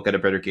wins, then we'll get a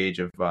better gauge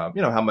of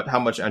how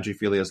much Andre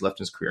Fili has left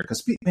in his career,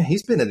 because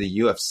he's been in the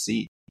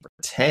UFC for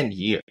 10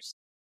 years.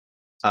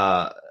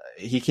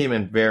 He came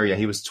in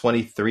he was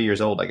 23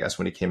 years old, I guess,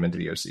 when he came into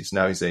the UFC. So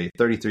now he's a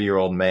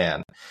 33-year-old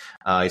man.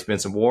 He's been in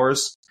some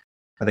wars.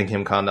 I think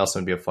him, Kyle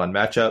Nelson would be a fun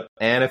matchup.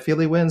 And if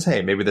Fili wins,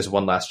 hey, maybe there's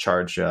one last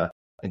charge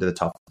into the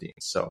top 15.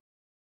 So,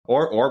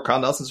 or Kyle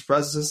Nelson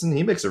surprises us and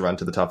he makes a run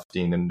to the top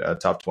 15 and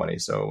top 20.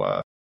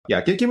 So,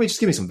 give me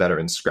some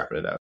veterans scrapping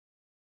it out.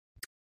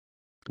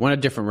 Went a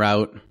different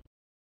route.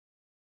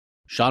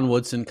 Sean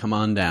Woodson, come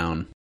on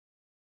down.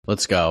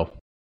 Let's go.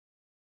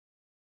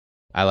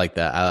 I like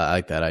that. I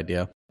like that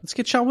idea. Let's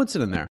get Sean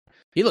Woodson in there.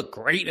 He looked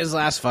great in his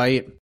last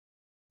fight.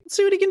 Let's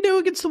see what he can do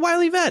against the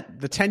wily vet,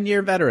 the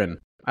 10-year veteran.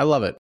 I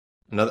love it.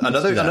 We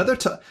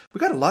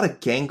got a lot of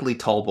gangly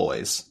tall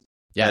boys.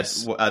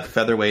 Yes, at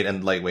featherweight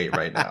and lightweight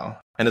right now,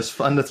 and it's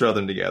fun to throw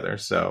them together.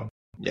 So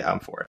yeah, I'm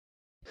for it.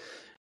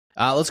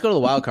 Let's go to the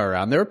wild card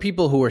round. There are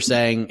people who are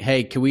saying,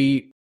 "Hey, can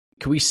we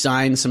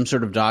sign some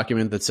sort of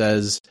document that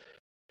says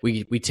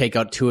we take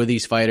out two of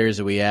these fighters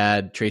and we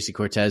add Tracy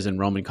Cortez and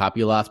Roman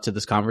Kopylov to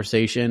this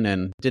conversation?"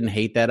 And didn't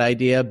hate that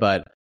idea,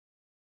 but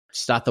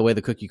it's not the way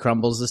the cookie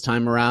crumbles this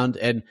time around.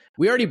 And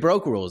we already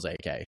broke rules,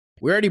 AK.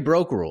 We already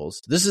broke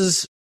rules.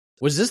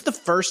 Was this the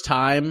first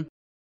time?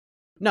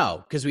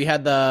 No, because we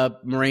had the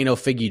Moreno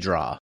Figgy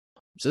draw.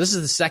 So this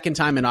is the second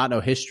time in Otto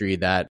history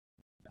that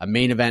a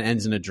main event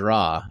ends in a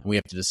draw, and we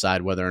have to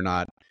decide whether or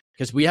not,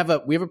 because we have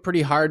a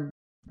pretty hard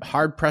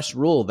press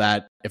rule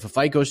that if a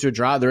fight goes to a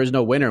draw, there is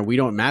no winner. We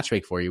don't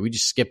matchmake for you. We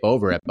just skip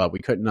over it. But we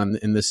couldn't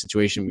in this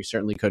situation. We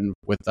certainly couldn't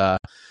with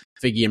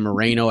Figgy and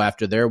Moreno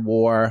after their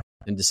war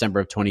in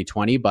December of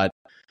 2020. But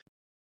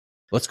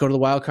let's go to the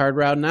wild card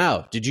round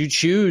now. Did you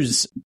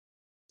choose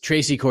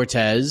Tracy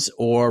Cortez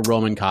or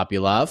Roman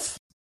Kopylov,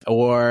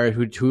 or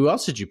who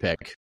else did you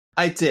pick?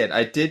 I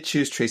did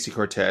choose Tracy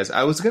Cortez.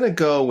 I was going to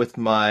go with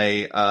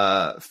my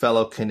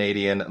fellow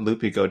Canadian,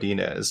 Lupi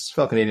Godinez,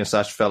 fellow Canadian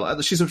 /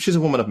 fellow. She's a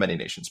woman of many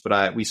nations,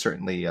 but we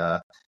certainly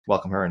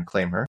welcome her and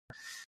claim her,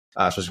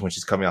 especially when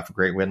she's coming off a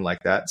great win like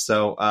that.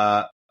 So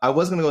I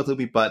was going to go with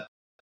Lupi, but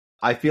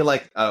I feel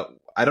like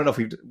I don't know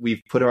if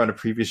we've put her on a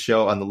previous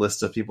show on the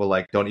list of people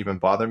like don't even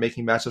bother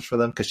making matchups for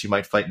them because she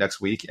might fight next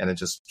week and it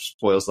just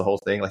spoils the whole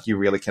thing. Like you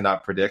really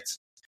cannot predict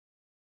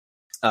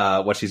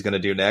what she's going to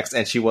do next.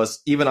 And she was,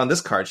 even on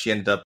this card, she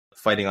ended up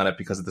fighting on it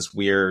because of this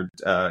weird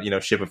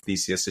ship of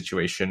Theseus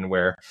situation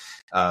where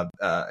an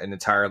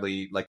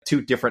entirely like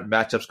two different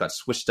matchups got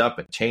switched up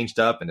and changed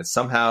up, and it's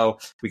somehow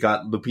we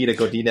got Lupita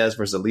Godinez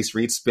versus Elise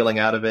Reed spilling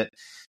out of it.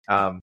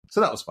 So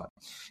that was fun.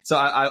 So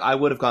I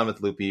would have gone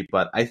with Lupi,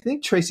 but I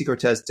think Tracy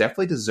Cortez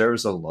definitely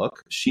deserves a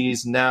look.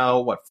 She's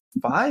now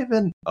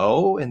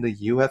 5-0 in the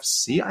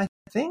UFC, I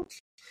think,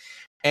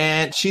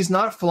 and she's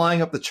not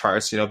flying up the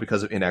charts,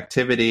 because of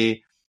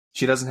inactivity.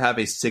 She doesn't have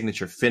a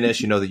signature finish.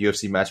 The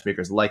UFC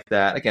matchmakers like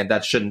that. Again,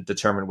 that shouldn't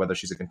determine whether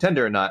she's a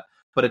contender or not,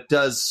 but it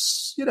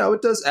does,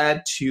 it does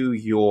add to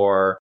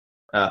your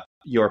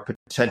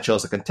potential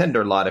as a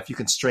contender a lot if you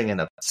can string in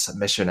a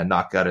submission and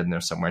knockout in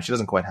there somewhere. She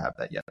doesn't quite have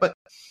that yet, but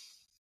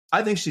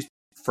I think she's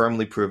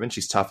firmly proven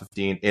she's top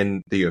 15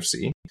 in the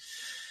UFC.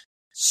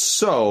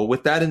 So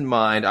with that in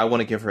mind, I want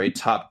to give her a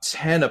top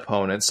 10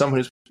 opponent, someone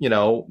who's,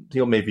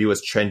 people may view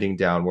as trending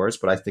downwards,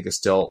 but I think is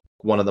still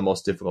one of the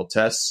most difficult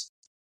tests.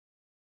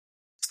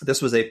 This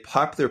was a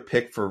popular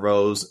pick for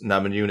Rose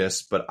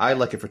Namajunas, but I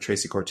like it for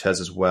Tracy Cortez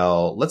as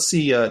well. Let's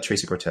see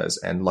Tracy Cortez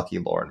and Lucky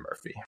Lauren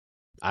Murphy.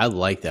 I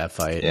like that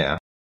fight. Yeah.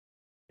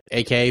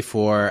 AK,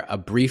 for a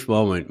brief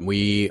moment,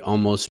 we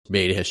almost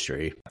made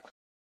history.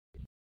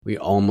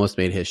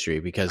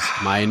 Because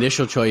my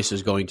initial choice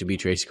was going to be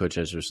Tracy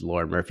Cortez versus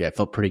Lauren Murphy. I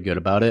felt pretty good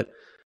about it.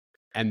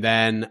 And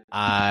then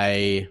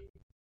I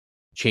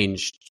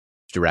changed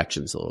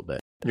directions a little bit.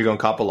 You're going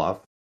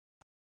Kopylov?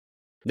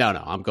 No,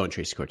 I'm going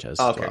Tracy Cortez.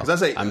 Okay,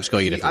 well. I'm just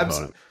going a different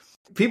opponent.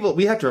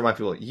 we have to remind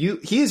people,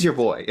 he is your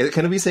boy.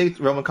 Can we say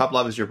Roman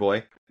Kopylov is your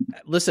boy?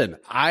 Listen,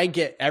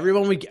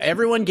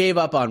 everyone gave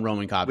up on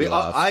Roman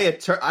Kopylov.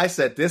 I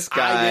said this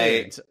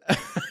guy.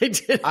 I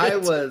didn't.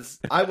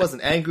 I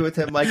wasn't angry with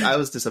him, Mike. I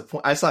was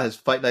disappointed. I saw his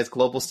Fight Nights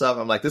Global stuff.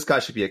 I'm like, this guy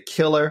should be a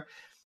killer.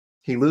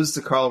 He loses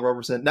to Carl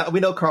Roberson. Now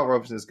we know Carl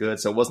Roberson is good,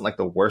 so it wasn't like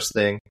the worst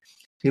thing.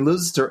 He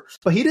loses to,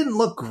 but he didn't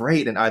look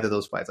great in either of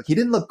those fights. Like, he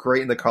didn't look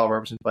great in the Carl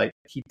Roberson fight.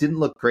 He didn't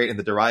look great in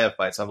the Dariya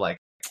fight. So I'm like,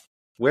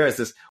 where is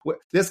this?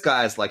 This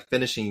guy's like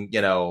finishing,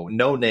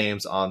 no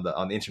names on the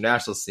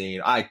international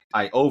scene. I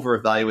over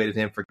evaluated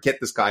him. Forget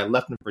this guy.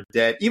 Left him for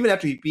dead. Even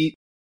after he beat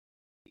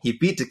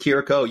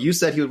Takiriko. You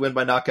said he would win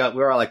by knockout.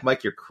 We were all like,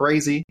 Mike, you're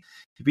crazy.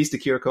 He beats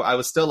Takiriko. I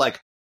was still like,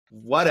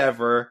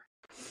 whatever.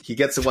 He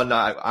gets the one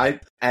knockout.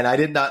 I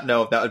did not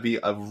know if that would be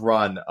a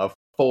run of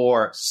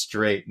 4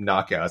 straight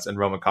knockouts and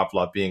Roman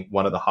Kopylov being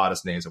one of the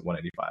hottest names at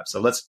 185.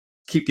 So let's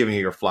keep giving you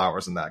your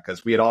flowers on that,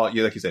 because we had like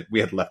you said, we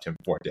had left him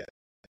for dead.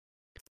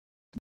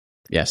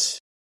 Yes.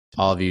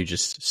 All of you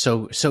just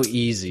so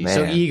easy, Man.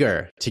 so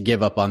eager to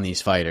give up on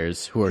these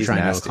fighters who are He's trying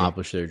nasty. to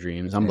accomplish their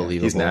dreams.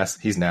 Unbelievable.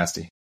 He's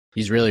nasty.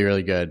 He's really,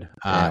 really good.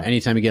 Yeah.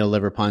 Anytime you get a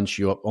liver punch,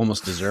 you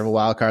almost deserve a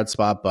wild card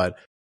spot, but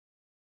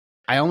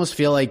I almost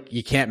feel like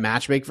you can't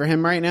matchmake for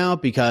him right now,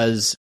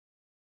 because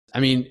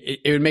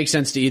it would make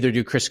sense to either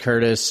do Chris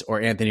Curtis or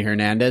Anthony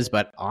Hernandez,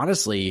 but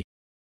honestly,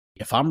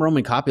 if I'm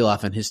Roman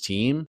Kopylov and his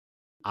team,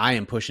 I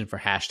am pushing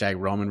for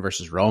 #Roman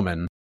versus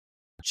Roman.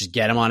 Just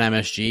get him on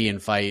MSG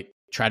and fight.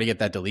 Try to get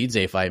that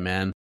Dolidze fight,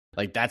 man.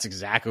 Like, that's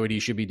exactly what he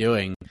should be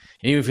doing.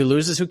 And even if he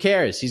loses, who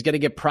cares? He's going to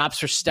get props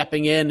for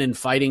stepping in and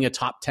fighting a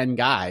top 10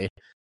 guy.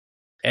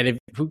 And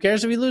who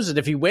cares if he loses?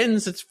 If he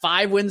wins, it's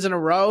 5 wins in a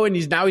row, and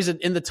he's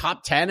in the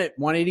top 10 at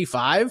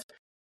 185.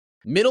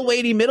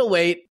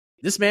 Middleweight.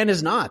 This man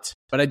is not.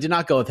 But I did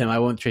not go with him. I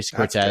went with Tracy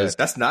Cortez.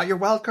 That's not your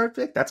wild card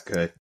pick? That's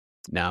good.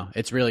 No,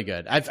 it's really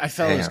good. I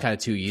felt it was kind of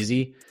too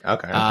easy.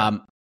 Okay.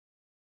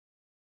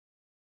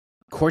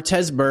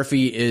 Cortez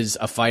Murphy is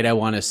a fight I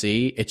want to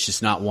see. It's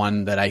just not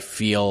one that I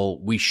feel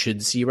we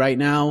should see right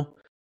now,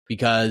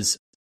 because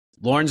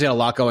Lauren's got a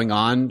lot going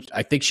on.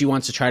 I think she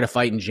wants to try to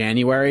fight in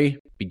January,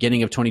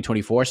 beginning of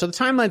 2024. So the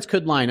timelines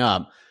could line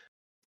up.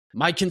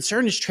 My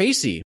concern is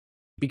Tracy,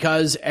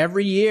 because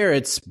every year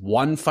it's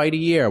one fight a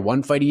year.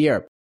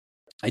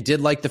 I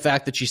did like the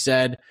fact that she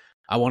said,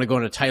 I want to go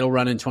on a title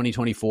run in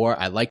 2024.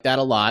 I like that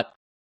a lot.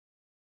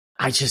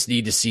 I just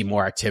need to see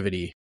more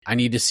activity. I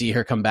need to see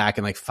her come back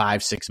in like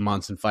 5-6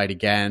 months and fight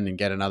again and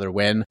get another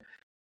win.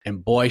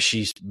 And boy,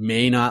 she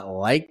may not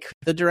like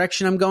the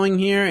direction I'm going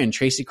here, and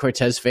Tracy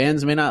Cortez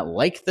fans may not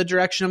like the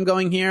direction I'm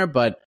going here,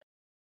 but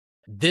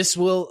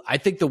I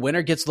think the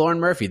winner gets Lauren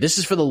Murphy. This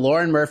is for the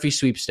Lauren Murphy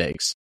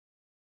sweepstakes.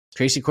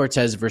 Tracy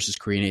Cortez versus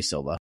Karine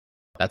Silva.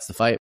 That's the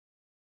fight.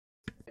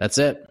 That's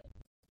it.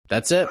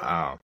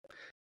 Wow.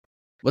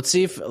 Let's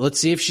see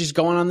if she's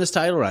going on this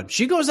title run.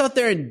 She goes out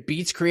there and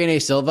beats Karine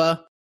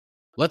Silva.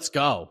 Let's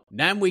go.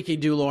 Then we can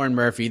do Lauren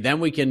Murphy. Then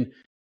we could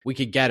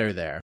get her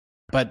there.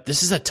 But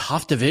this is a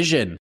tough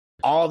division.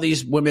 All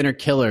these women are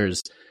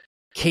killers.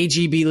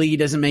 KGB Lee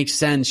doesn't make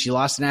sense. She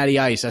lost to Natty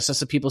Ice. I saw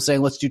some people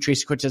saying, let's do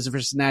Tracy Cortez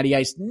versus Natty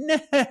Ice.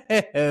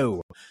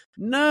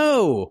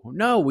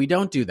 No, we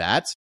don't do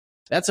that.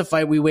 That's a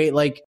fight we wait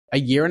like a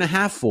year and a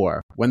half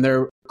for, when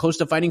they're close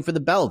to fighting for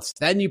the belts.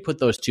 Then you put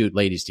those two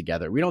ladies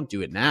together. We don't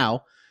do it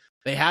now.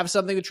 They have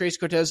something with Tracy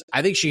Cortez.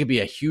 I think she could be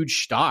a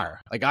huge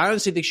star. Like, I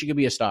honestly think she could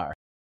be a star.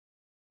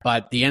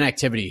 But the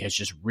inactivity has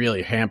just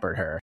really hampered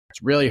her.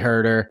 It's really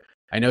hurt her.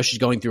 I know she's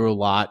going through a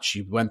lot.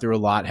 She went through a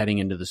lot heading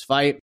into this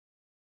fight.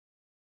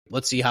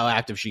 Let's see how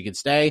active she can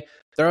stay.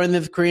 Throw in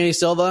the Karine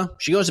Silva.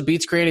 She goes and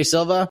beats Karine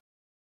Silva.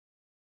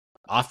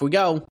 Off we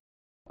go.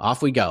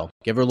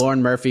 Give her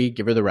Lauren Murphy.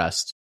 Give her the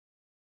rest.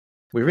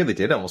 We really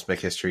did almost make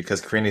history,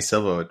 because Karine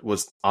Silva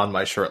was on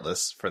my short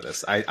list for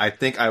this. I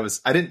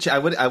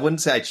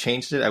wouldn't say I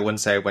changed it. I wouldn't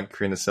say I went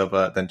Karine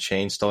Silva then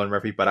changed Lauren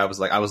Murphy, but I was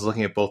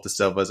looking at both the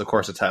Silvas. Of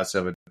course, the Taz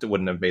Silva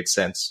wouldn't have made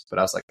sense, but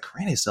I was like,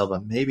 Karine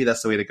Silva, maybe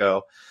that's the way to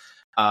go.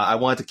 I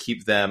wanted to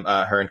keep them,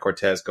 her and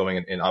Cortez,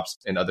 going in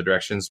other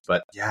directions,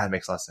 but yeah, it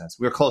makes a lot of sense.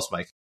 We were close,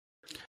 Mike.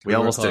 We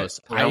almost did it.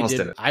 We almost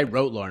did it. I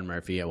wrote Lauren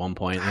Murphy at one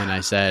point, and I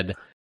said,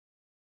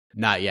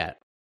 not yet.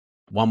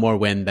 One more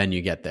win, then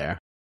you get there.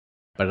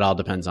 But it all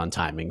depends on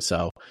timing.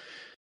 So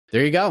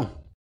there you go.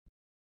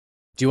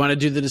 Do you want to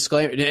do the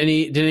disclaimer?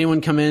 Did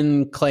anyone come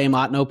in claim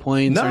Otno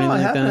points or anything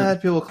like that? No, I haven't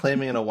had people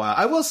claiming in a while.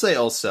 I will say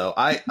also,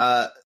 I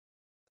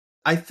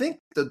think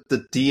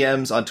the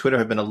DMs on Twitter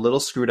have been a little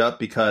screwed up,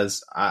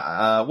 because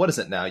what is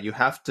it now? You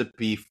have to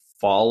be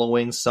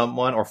following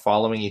someone or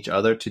following each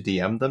other to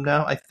DM them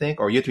now, I think,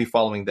 or you have to be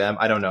following them.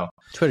 I don't know.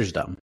 Twitter's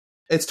dumb.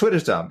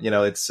 Twitter's dumb.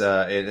 It's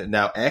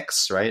now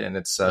X, right? And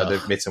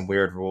they've made some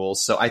weird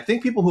rules. So I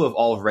think people who have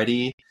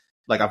already,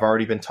 like, I've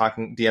already been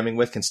DMing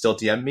with, can still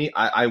DM me.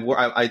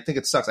 I think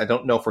it sucks. I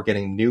don't know if we're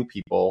getting new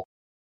people,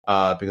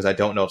 because I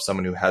don't know if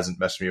someone who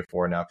hasn't messaged me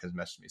before now can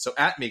message me. So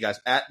at me, guys,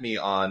 at me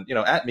on,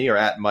 at me or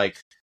at Mike,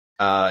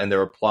 in the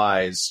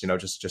replies,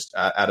 just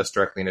add us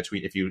directly in a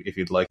tweet if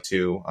you'd like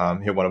to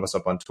hit one of us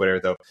up on Twitter.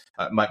 Though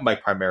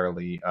Mike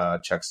primarily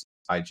checks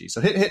IG,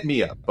 so hit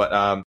me up.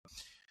 But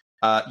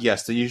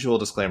yes, the usual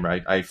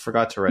disclaimer. I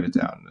forgot to write it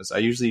down. I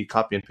usually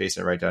copy and paste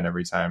and write down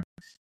every time.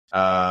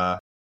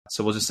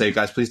 So we'll just say,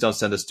 guys, please don't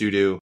send us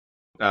doo-doo.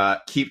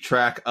 Keep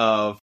track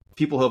of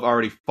people who have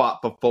already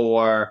fought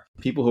before,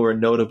 people who are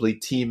notably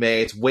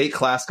teammates, weight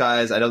class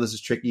guys. I know this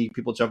is tricky.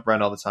 People jump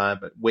around all the time,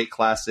 but weight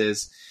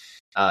classes,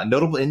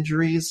 notable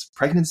injuries,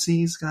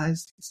 pregnancies,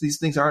 guys. These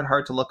things aren't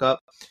hard to look up.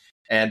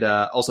 And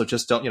also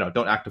just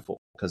don't act a fool,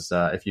 because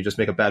if you just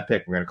make a bad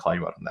pick, we're going to call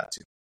you out on that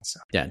too. So.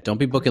 Yeah, don't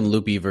be booking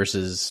Loopy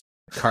versus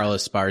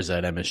Carlos Esparza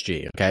at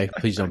MSG, okay?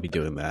 Please don't be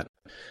doing that.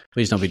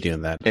 Please don't be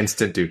doing that.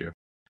 Instant doo-doo.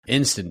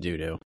 Instant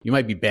doo-doo. You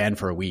might be banned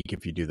for a week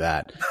if you do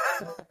that.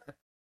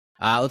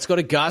 Let's go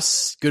to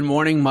Gus. Good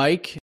morning,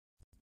 Mike.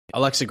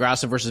 Alexa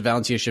Grasso versus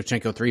Valentina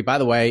Shevchenko 3. By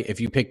the way, if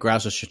you pick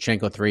Grasso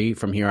Shevchenko 3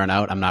 from here on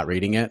out, I'm not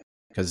reading it,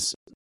 because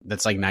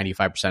that's like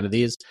 95% of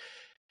these.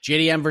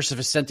 JDM versus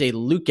Vicente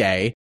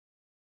Luque.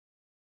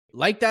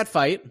 Like that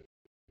fight.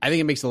 I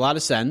think it makes a lot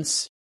of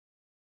sense.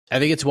 I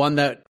think it's one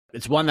that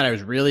I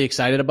was really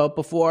excited about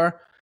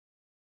before.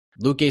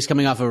 Luque's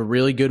coming off a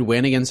really good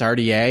win against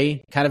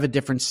RDA, kind of a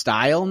different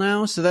style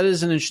now, so that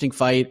is an interesting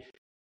fight.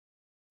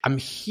 I'm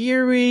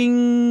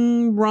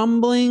hearing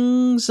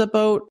rumblings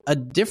about a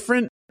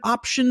different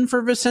option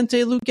for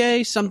Vicente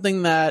Luque,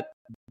 something that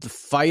the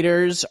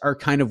fighters are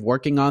kind of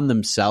working on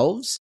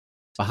themselves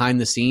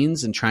behind the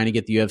scenes and trying to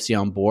get the UFC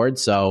on board.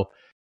 So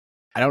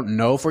I don't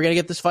know if we're going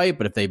to get this fight,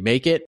 but if they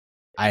make it,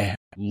 I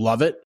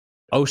love it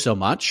so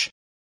much.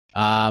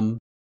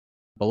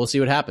 But we'll see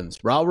what happens.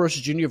 Raul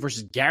Rosas Jr.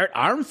 versus Garrett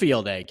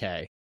Armfield,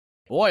 AK.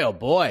 Boy, oh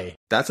boy.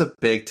 That's a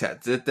big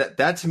test.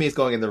 That to me is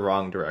going in the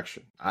wrong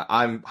direction.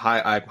 I'm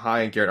high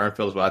on Garrett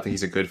Armfield as well. I think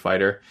he's a good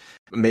fighter.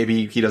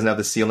 Maybe he doesn't have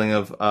the ceiling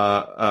of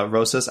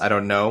Rosas. I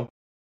don't know.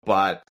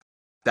 But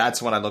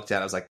that's when I looked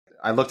at.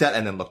 I looked at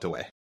and then looked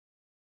away.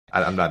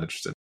 I'm not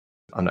interested.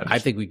 I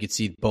think we could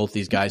see both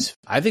these guys.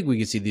 I think we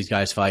could see these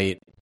guys fight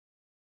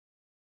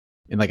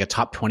in like a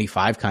top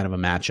 25 kind of a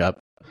matchup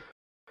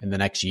in the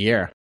next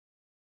year.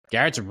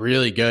 Garrett's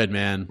really good,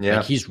 man. Yeah.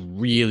 Like, he's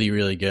really,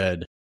 really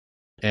good.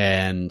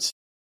 And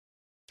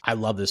I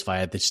love this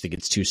fight. I just think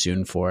it's too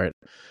soon for it.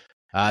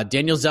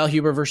 Daniel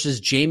Zellhuber versus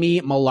Jamie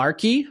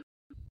Malarkey.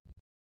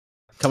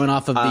 Coming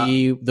off of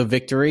the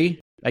victory,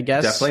 I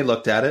guess. Definitely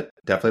looked at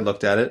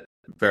it.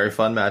 Very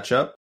fun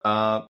matchup.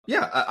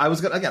 I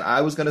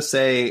was gonna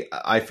say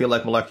I feel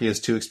like Malarkey is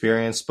too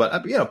experienced,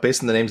 but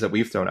based on the names that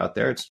we've thrown out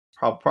there, it's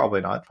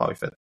probably not. Probably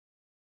fit.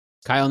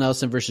 Kyle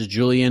Nelson versus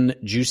Julian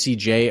Juicy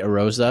J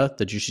Arosa.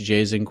 The Juicy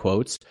J is in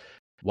quotes.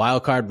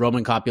 Wildcard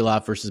Roman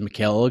Kopylov versus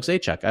Mikhail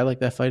Oleksiejczuk. I like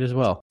that fight as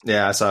well.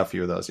 Yeah, I saw a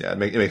few of those. Yeah,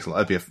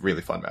 it'd be a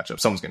really fun matchup.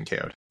 Someone's getting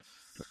KO'd.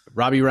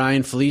 Robbie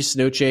Ryan, Felice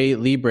Noche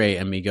Libre,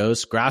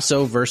 amigos.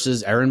 Grasso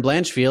versus Aaron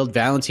Blanchfield.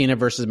 Valentina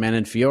versus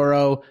Manon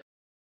Fiorot.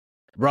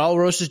 Raul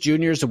Rosas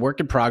Jr. is a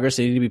work in progress.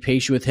 They need to be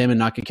patient with him and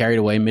not get carried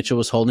away. Mitchell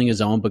was holding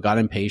his own, but got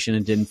impatient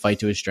and didn't fight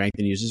to his strength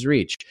and use his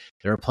reach.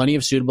 There are plenty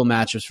of suitable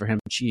matchups for him.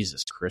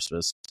 Jesus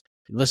Christmas.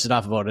 He listed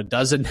off about a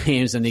dozen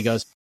names, and he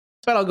goes,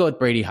 but I'll go with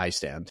Brady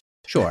Highstand.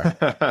 Sure.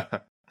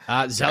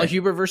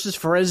 Zellhuber versus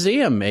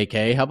Ferezium,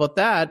 AK. How about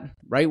that?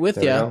 Right with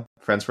you.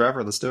 Friends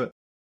forever. Let's do it.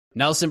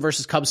 Nelson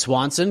versus Cub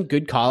Swanson.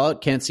 Good call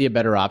out. Can't see a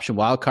better option.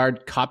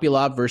 Wildcard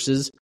Kopylov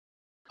versus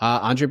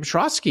Andre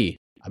Petrosky.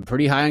 I'm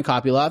pretty high on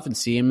Kopylov and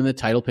see him in the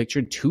title picture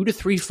in 2 to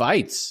 3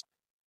 fights.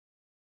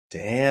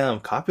 Damn,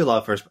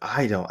 Kopylov first.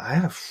 I'd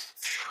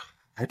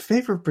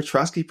favor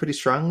Petrosky pretty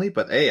strongly,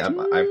 but hey,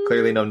 I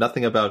clearly know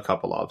nothing about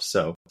Kopylov,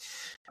 so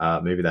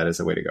maybe that is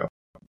the way to go.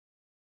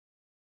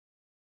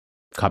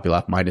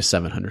 Kopylov minus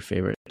 700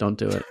 favorite. Don't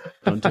do it.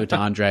 Don't do it to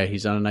Andre.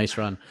 He's on a nice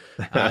run.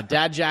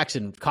 Dad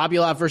Jackson.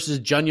 Kopylov versus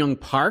Jun-Young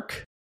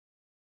Park.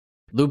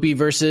 Lupi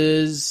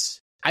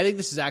versus... I think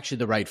this is actually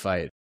the right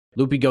fight.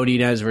 Lupi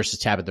Godinez versus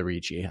Tabitha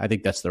Ricci. I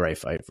think that's the right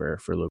fight for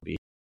Lupi.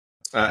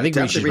 I think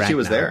Ricci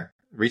was there.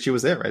 Ricci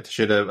was there, right?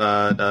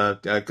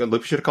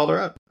 Lupi should have called her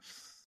out.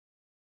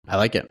 I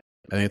like it.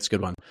 I think it's a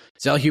good one.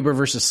 Zellhuber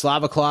versus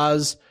Slava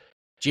Claus.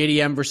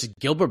 JDM versus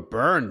Gilbert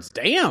Burns.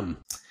 Damn.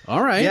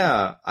 All right.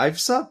 Yeah, I've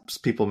saw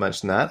people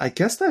mention that. I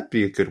guess that'd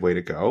be a good way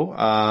to go.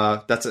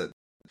 That's it.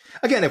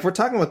 Again, if we're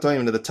talking about throwing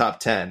him into the top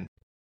 10,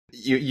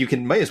 you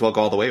might as well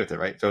go all the way with it,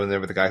 right? Go in there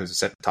with a guy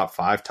who's a top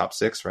 5, top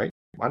 6, right?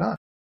 Why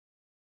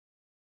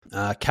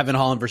not? Kevin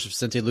Holland versus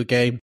Vicente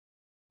Luque.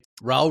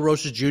 Raul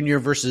Rosas Jr.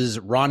 versus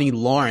Ronnie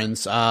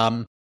Lawrence.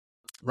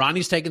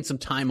 Ronnie's taken some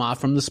time off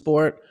from the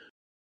sport,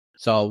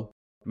 so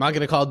I'm not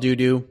going to call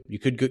doo-doo. You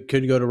could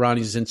go to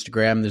Ronnie's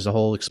Instagram. There's a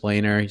whole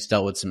explainer. He's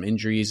dealt with some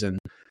injuries and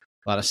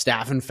a lot of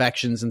staph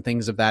infections and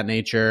things of that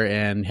nature,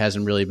 and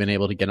hasn't really been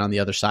able to get on the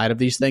other side of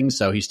these things,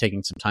 so he's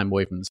taking some time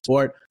away from the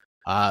sport.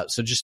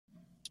 So just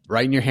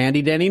write in your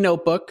handy-dandy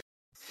notebook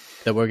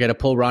that we're going to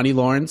pull Ronnie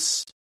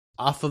Lawrence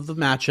off of the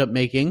matchup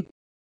making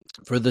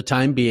for the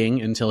time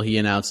being until he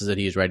announces that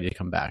he is ready to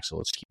come back. So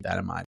let's keep that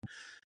in mind.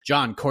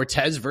 John,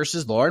 Cortez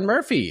versus Lauren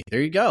Murphy.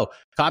 There you go.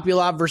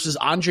 Kopylov versus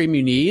Andre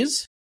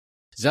Muniz.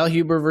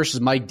 Zellhuber versus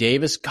Mike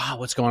Davis. God,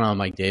 what's going on with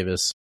Mike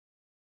Davis?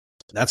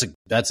 That's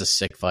a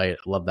sick fight.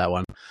 I love that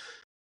one.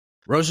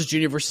 Rosas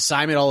Jr. versus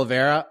Simon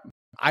Oliveira.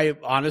 I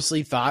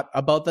honestly thought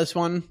about this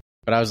one,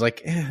 but I was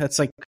like, it's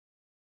like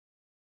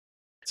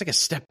a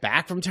step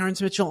back from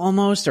Terrence Mitchell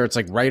almost, or it's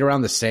like right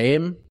around the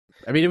same.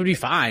 I mean, it would be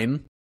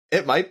fine.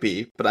 It might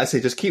be, but I say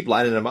just keep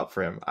lining him up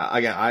for him.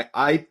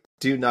 I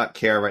do not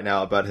care right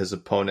now about his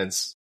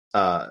opponent's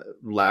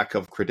lack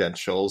of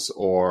credentials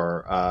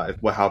or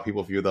how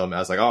people view them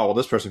as like, oh, well,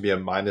 this person would be a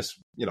minus,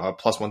 a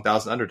plus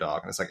 1,000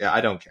 underdog. And it's like, yeah,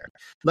 I don't care.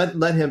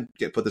 Let him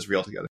put this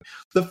reel together.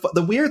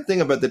 The weird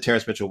thing about the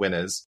Terrence Mitchell win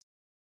is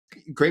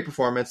great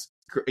performance,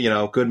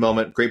 good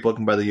moment, great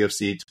booking by the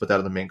UFC to put that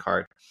on the main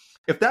card.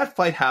 If that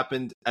fight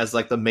happened as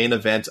like the main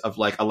event of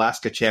like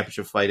Alaska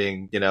Championship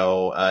fighting,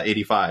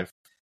 85,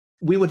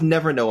 we would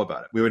never know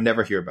about it. We would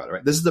never hear about it,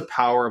 right? This is the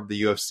power of the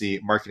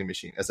UFC marketing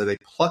machine, as that they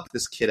plucked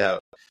this kid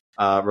out.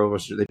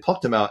 They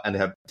plucked him out and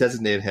have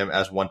designated him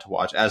as one to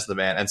watch, as the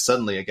man. And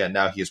suddenly, again,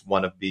 now he is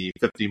one of the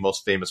 50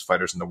 most famous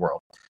fighters in the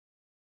world.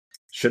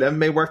 Should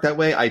MMA work that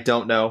way? I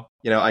don't know.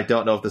 I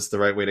don't know if this is the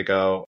right way to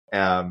go.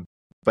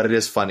 But it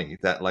is funny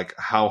that like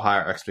how high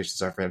our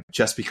expectations are for him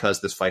just because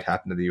this fight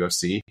happened in the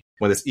UFC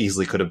when this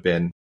easily could have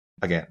been,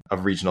 again, a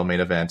regional main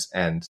event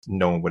and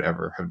no one would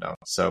ever have known.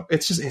 So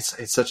it's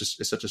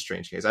such a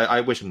strange case.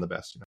 I wish him the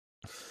best.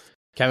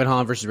 Kevin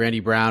Holland versus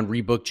Randy Brown,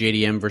 rebook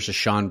JDM versus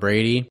Sean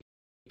Brady.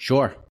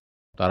 Sure.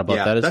 Thought about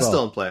that as well. That's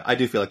still in play. I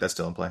do feel like that's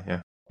still in play.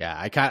 Yeah.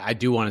 Yeah. I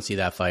do want to see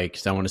that fight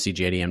because I want to see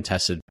JDM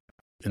tested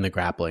in the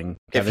grappling.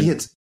 If he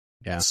had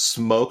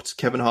smoked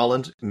Kevin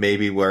Holland,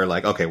 maybe we're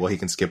like, okay, well, he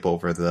can skip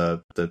over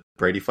the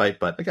Brady fight.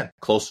 But again,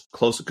 close,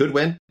 good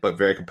win, but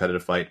very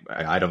competitive fight.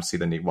 I don't see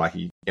the need why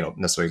he,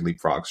 necessarily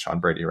leapfrogs Sean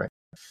Brady, right?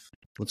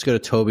 Let's go to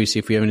Toby, see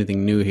if we have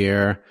anything new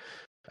here.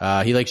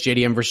 He likes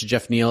JDM versus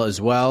Jeff Neal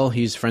as well.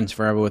 He's friends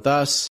forever with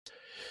us.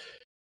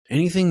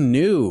 Anything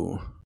new?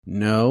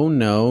 No.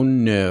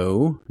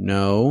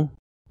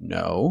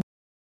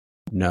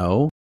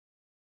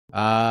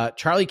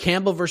 Charlie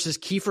Campbell versus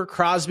Kiefer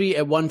Crosby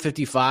at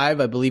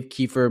 155. I believe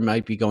Kiefer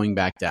might be going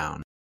back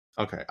down.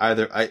 Okay.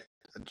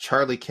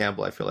 Charlie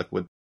Campbell, I feel like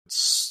would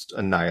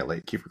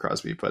annihilate Kiefer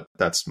Crosby, but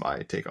that's my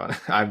take on it.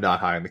 I'm not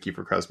high on the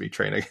Kiefer Crosby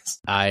train, I guess.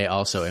 I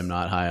also am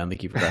not high on the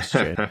Kiefer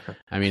Crosby train.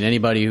 I mean, he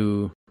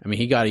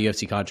got a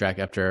UFC contract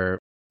after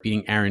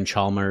beating Aaron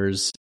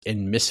Chalmers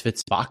in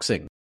Misfits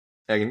Boxing.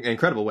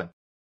 Incredible win.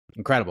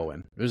 Incredible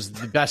win. It was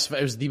the best.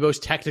 It was the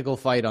most technical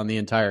fight on the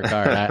entire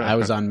card. I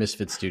was on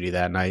Misfits duty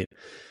that night,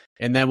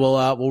 and then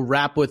we'll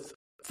wrap with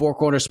Four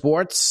Corner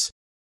Sports.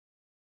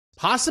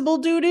 Possible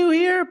doo-doo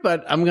here,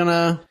 but I'm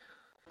gonna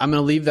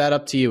leave that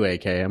up to you,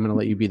 AK. I'm gonna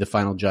let you be the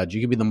final judge.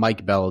 You can be the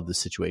Mike Bell of the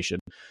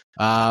situation.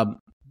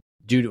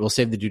 Dude, we'll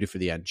save the doo-doo for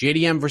the end.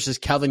 JDM versus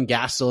Kelvin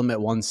Gastelum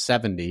at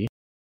 170.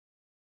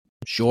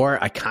 Sure,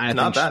 I kind of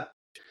not bad.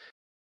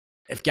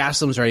 If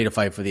Gastelum's ready to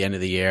fight for the end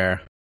of the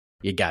year,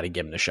 you got to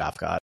give him the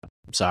Shavkat.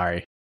 I'm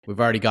sorry. We've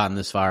already gotten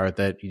this far with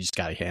it. You just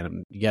got to hand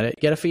him. You got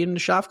to feed him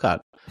to Shavkat.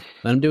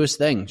 Let him do his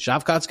thing.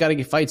 Shavkat's got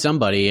to fight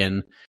somebody,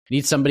 and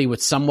need somebody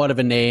with somewhat of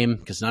a name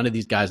because none of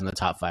these guys in the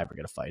top 5 are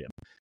going to fight him.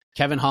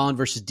 Kevin Holland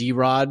versus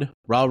D-Rod.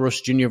 Raul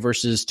Rocha Jr.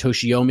 versus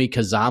Toshiomi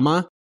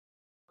Kazama.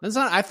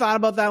 I thought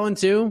about that one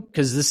too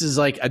because this is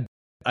like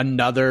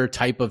another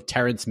type of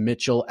Terrence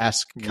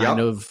Mitchell-esque kind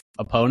of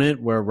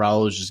opponent where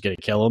Raul is just going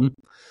to kill him.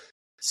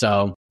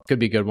 So could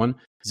be a good one.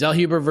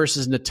 Zellhuber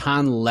versus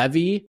Natan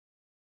Levy.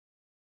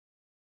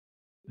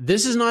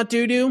 This is not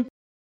doo-doo.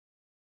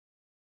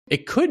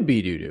 It could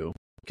be doo-doo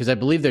because I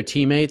believe they're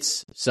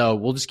teammates. So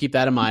we'll just keep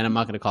that in mind. I'm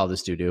not going to call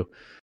this doo-doo.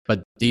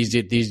 But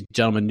these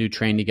gentlemen do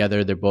train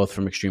together. They're both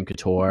from Extreme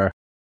Couture.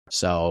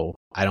 So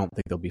I don't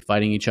think they'll be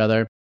fighting each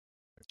other.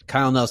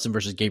 Kyle Nelson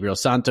versus Gabriel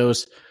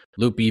Santos.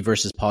 Lupi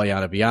versus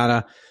Polyana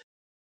Viana.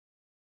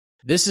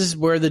 This is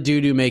where the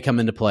doo-doo may come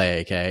into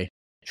play, okay?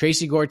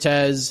 Tracy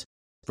Cortez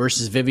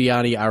versus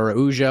Viviane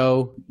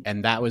Araújo,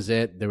 and that was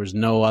it. There was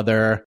no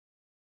other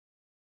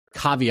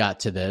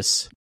caveat to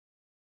this.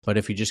 But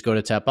if you just go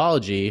to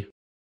Tapology,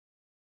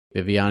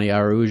 Viviane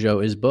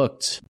Araújo is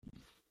booked.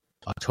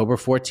 October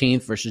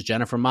 14th versus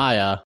Jennifer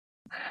Maia.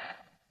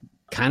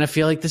 Kind of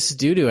feel like this is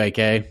doo-doo,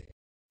 AK.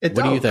 What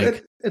do you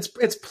think?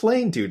 It's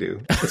plain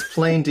doo-doo. It's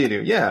plain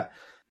doo-doo, yeah.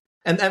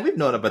 And we've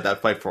known about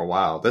that fight for a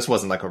while. This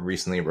wasn't like a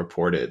recently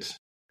reported.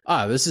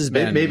 This has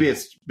been maybe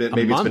it's been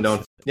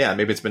known. Yeah,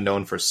 maybe it's been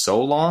known for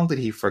so long that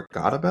he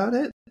forgot about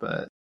it.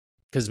 But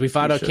because we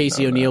found out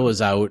Casey O'Neill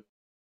was out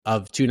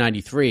of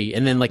 293,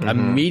 and then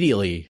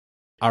immediately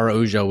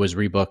Araújo was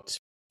rebooked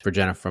for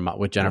Jennifer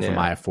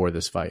Maia for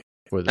this fight.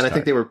 I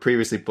think they were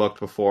previously booked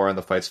before, and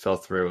the fights fell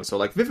through. So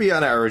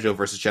Viviane Araújo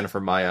versus Jennifer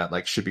Maia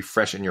should be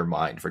fresh in your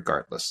mind,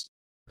 regardless,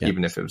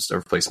 even if it was a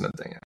replacement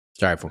thing.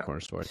 Sorry, Four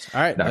Corner Sports.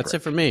 All right, that's it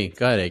for me.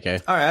 Go ahead,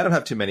 AK. All right, I don't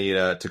have too many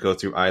to go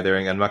through either,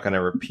 and I'm not going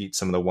to repeat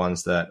some of the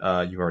ones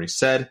that you've already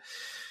said.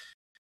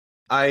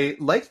 I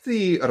like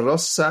the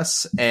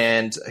Rosas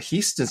and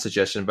Houston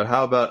suggestion, but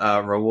how about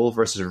Raul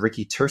versus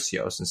Ricky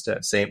Tercios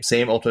instead?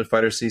 Same Ultimate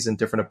Fighter season,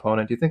 different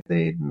opponent. Do you think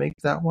they'd make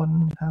that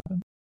one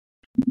happen?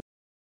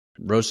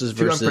 Rosas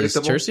versus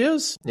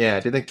Tercios?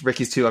 Yeah, do you think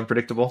Ricky's too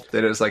unpredictable?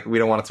 That it's like, we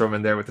don't want to throw him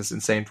in there with this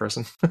insane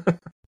person?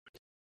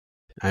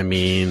 I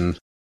mean,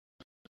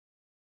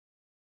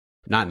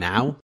 not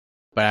now,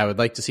 but I would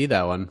like to see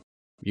that one.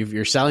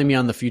 You're selling me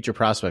on the future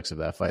prospects of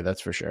that fight, that's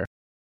for sure.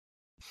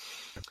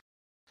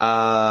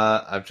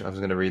 I was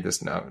going to read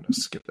this now. I'm going to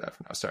skip that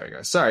for now. Sorry,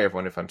 guys. Sorry,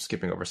 everyone, if I'm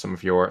skipping over some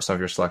of your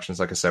selections.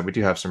 Like I said, we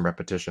do have some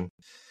repetition.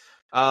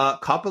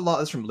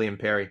 Kopylov is from Liam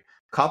Perry.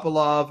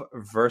 Kopylov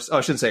versus... Oh,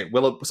 I shouldn't say.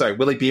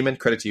 Willie Beeman.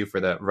 Credit to you for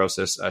the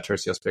Rosas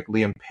Tercios pick.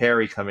 Liam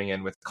Perry coming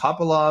in with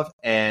Kopylov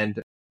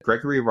and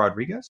Gregory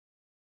Rodriguez.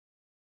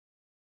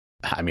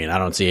 I mean, I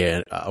don't see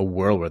a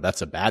world where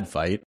that's a bad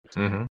fight.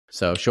 Mm-hmm.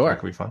 So, sure. That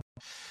could be fun.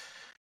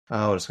 What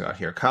else we got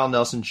here? Kyle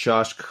Nelson,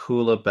 Josh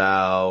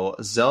Kulabau,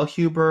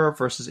 Zellhuber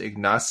versus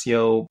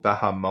Ignacio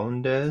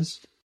Bahamondes.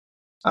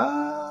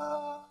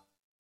 I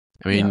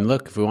mean,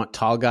 look, if we want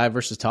tall guy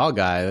versus tall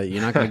guy,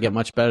 you're not going to get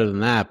much better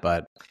than that.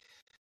 But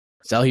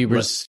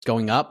Zellhuber's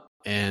going up,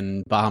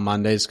 and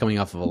Bahamondes coming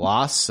off of a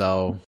loss,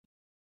 so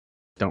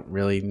don't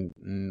really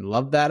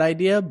love that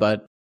idea.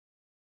 But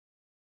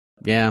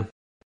yeah,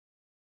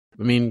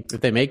 I mean,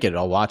 if they make it,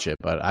 I'll watch it.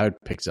 But I would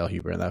pick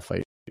Zellhuber in that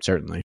fight,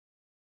 certainly.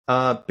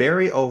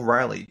 Barry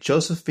O'Reilly,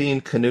 Josephine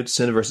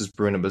Knudsen versus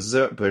Bruno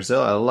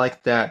Brazil. I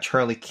like that.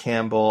 Charlie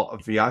Campbell,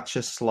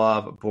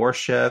 Vyacheslav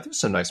Borshev. There's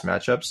some nice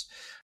matchups.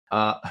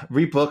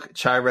 Rebook,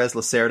 Chairez,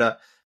 Lacerda.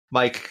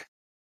 Mike,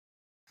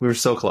 we were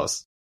so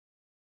close.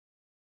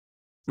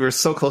 We were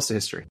so close to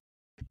history.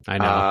 I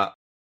know.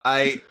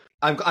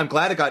 I'm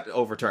glad it got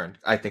overturned.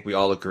 I think we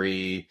all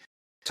agree.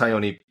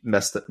 Tyone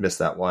missed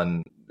that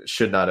one.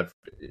 Should have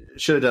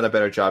done a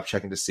better job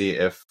checking to see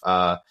if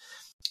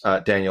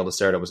Daniel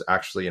Lacerda was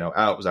actually,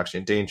 out, was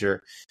actually in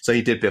danger. So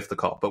he did biff the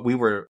call. But we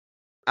were,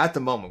 at the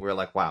moment, we were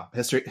like, wow,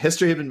 history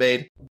had been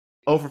made.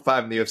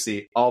 0-5 in the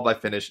UFC, all by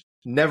finish.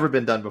 Never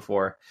been done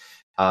before.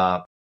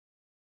 The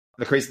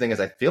crazy thing is,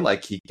 I feel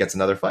like he gets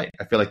another fight.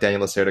 I feel like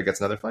Daniel Lacerda gets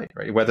another fight,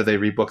 right? Whether they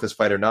rebook this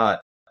fight or not,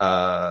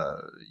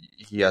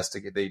 he has to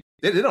get, they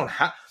don't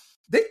have,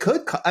 they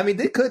could,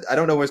 they could, I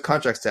don't know what his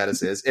contract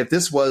status is. If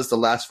this was the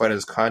last fight of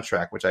his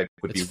contract, which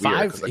would be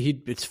weird.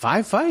 It's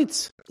 5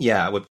 fights.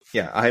 Yeah,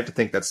 I have to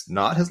think that's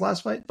not his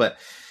last fight. But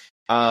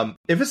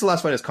if it's the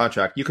last fight of his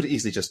contract, you could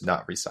easily just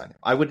not re-sign him.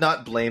 I would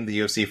not blame the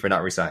UFC for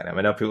not re-signing him.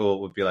 I know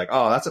people would be like,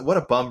 oh, what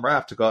a bum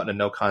rap to go out in a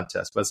no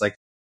contest. But it's like,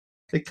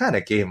 they kind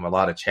of gave him a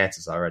lot of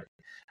chances already.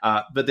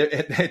 But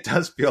it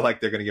does feel like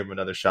they're going to give him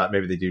another shot.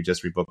 Maybe they do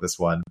just rebook this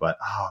one. But,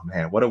 oh,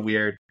 man, what a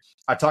weird...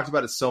 I talked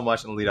about it so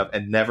much in the lead up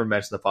and never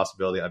mentioned the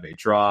possibility of a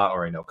draw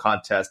or a no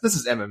contest. This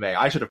is MMA.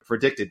 I should have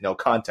predicted no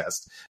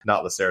contest,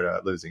 not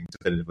Lacerda losing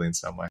definitively in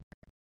some way.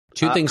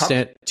 Two things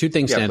stand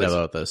out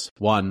about this.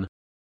 One,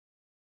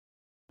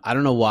 I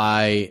don't know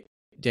why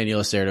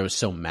Daniel Lacerda was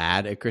so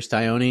mad at Chris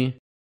Tyone,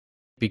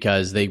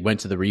 because they went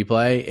to the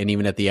replay, and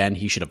even at the end,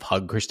 he should have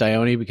hugged Chris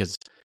Tyone, because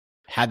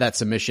had that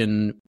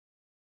submission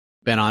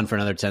been on for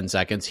another 10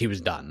 seconds, he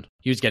was done.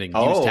 He was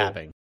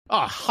tapping.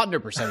 Oh, 100%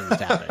 he was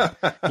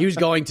tapping. He was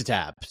going to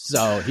tap.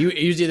 So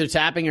he was either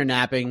tapping or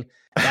napping.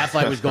 That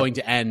fight was going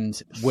to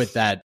end with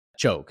that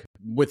choke,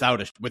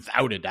 without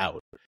a doubt.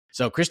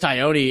 So Chris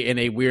Tyone, in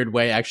a weird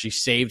way, actually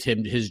saved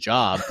him his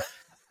job.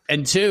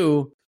 And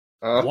two,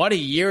 what a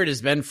year it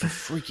has been for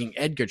freaking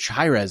Edgar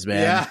Chairez,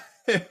 man.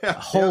 Yeah.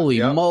 Holy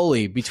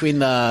moly. Between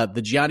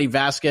the Gianni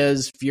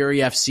Vasquez Fury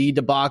FC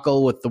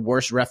debacle with the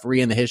worst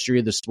referee in the history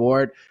of the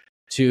sport,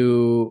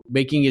 to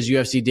making his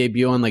UFC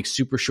debut on like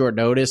super short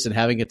notice and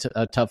having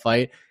a tough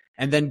fight,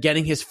 and then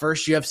getting his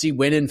first UFC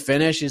win and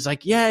finish. He's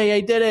like, yay,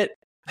 I did it.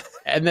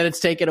 And then it's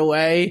taken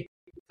away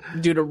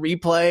due to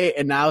replay,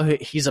 and now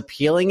he's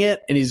appealing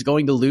it, and he's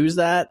going to lose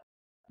that.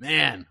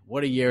 Man,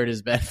 what a year it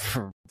has been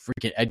for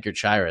freaking Edgar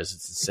Chairez.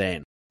 It's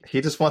insane. He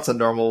just wants a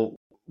normal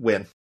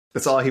win.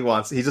 That's all he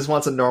wants. He just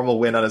wants a normal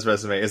win on his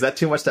resume. Is that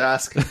too much to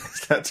ask?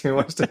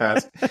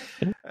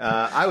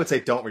 I would say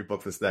don't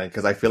rebook this then,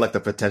 because I feel like the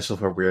potential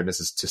for weirdness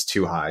is just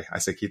too high. I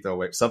say keep them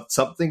away.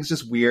 Something's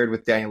just weird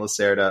with Daniel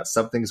Lacerda.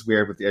 Something's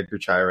weird with the Edgar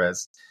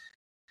Chairez.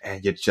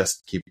 And you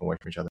just keep them away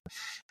from each other.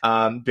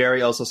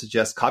 Barry also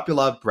suggests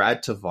Kopylov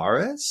Brad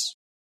Tavares.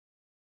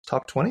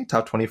 Top 20,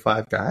 top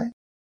 25 guy.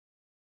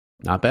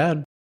 Not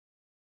bad.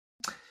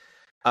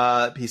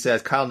 He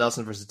says Kyle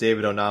Nelson versus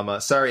David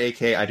Onama. Sorry,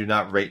 AK, I do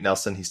not rate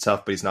Nelson. He's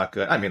tough, but he's not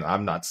good. I mean,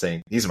 I'm not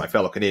saying he's my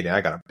fellow Canadian.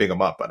 I got to big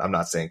him up, but I'm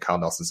not saying Kyle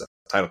Nelson's a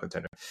title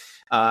contender.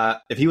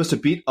 If he was to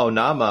beat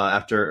Onama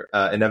after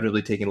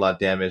inevitably taking a lot of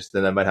damage,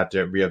 then I might have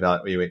to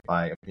reevaluate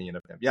my opinion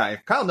of him. Yeah,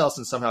 if Kyle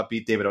Nelson somehow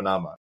beat David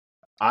Onama,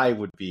 I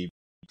would be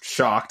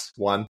shocked,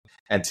 one,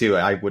 and two,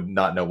 I would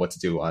not know what to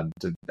do on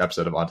the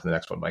episode of On to the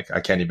Next One, Mike.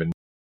 I can't even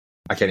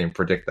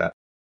predict that.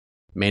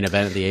 Main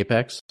event of the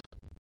Apex.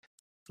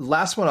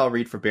 Last one I'll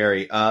read for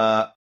Barry.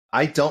 I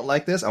don't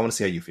like this. I want to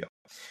see how you feel.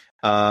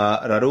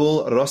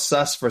 Raul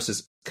Rosas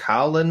versus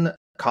Kalen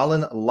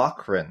Colin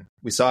Loughran.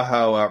 We saw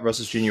how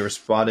Rosas Jr.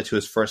 responded to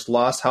his first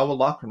loss. How will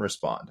Loughran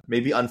respond?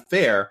 Maybe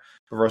unfair,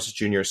 but Rosas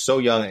Jr. is so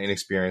young and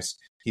inexperienced.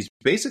 He's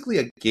basically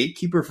a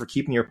gatekeeper for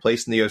keeping your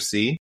place in the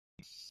UFC.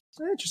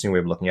 Interesting way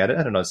of looking at it.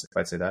 I don't know if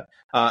I'd say that.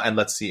 And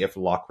let's see if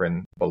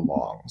Loughran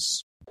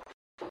belongs.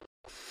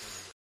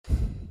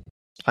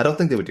 I don't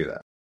think they would do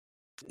that.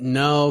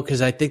 No,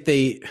 because I think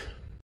they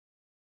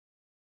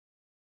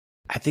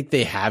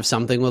have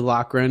something with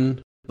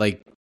Loughran.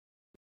 Like,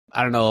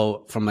 I don't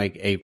know from like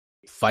a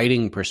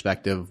fighting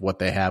perspective what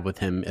they have with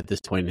him at this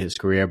point in his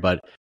career,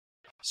 but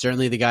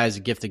certainly the guy's a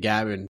gift of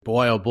gab, and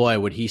boy, oh boy,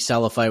 would he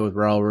sell a fight with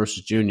Raul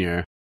Rosas Jr.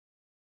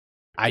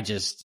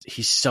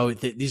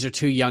 These are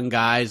two young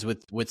guys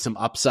with some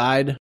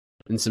upside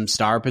and some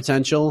star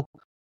potential.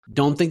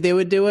 Don't think they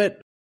would do it.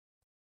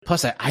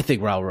 Plus, I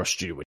think Raul Rosas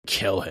Jr. would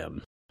kill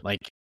him. He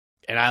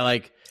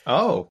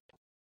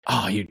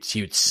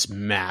would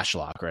smash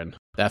Loughran.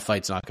 That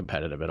fight's not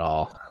competitive at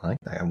all. I like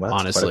that. Well,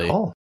 honestly.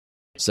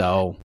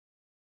 So,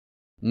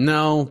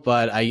 no,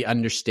 but I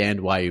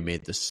understand why you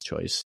made this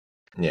choice.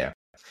 Yeah.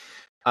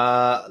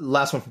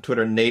 Last one from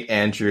Twitter, Nate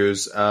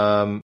Andrews.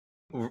 Zellhuber,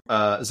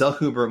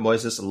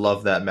 Moises,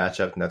 love that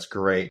matchup, and that's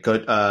great.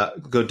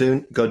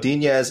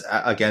 Godinez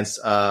against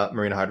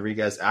Marina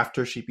Rodriguez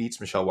after she beats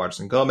Michelle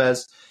Waterson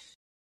Gomez.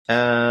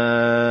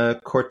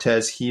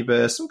 Cortez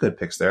Hibas, some good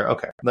picks there.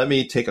 Okay, let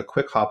me take a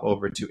quick hop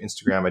over to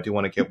Instagram. I do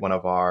want to get one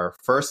of our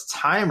first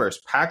timers,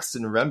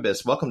 Paxton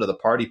Rembis. Welcome to the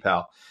party,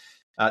 pal.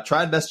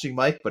 Tried messaging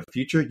Mike, but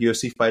future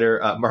UFC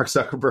fighter Mark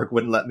Zuckerberg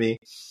wouldn't let me.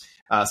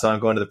 So I'm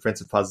going to the Prince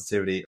of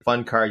Positivity.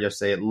 Fun card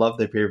yesterday. Love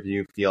the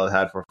pay-per-view feel it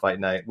had for fight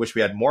night. Wish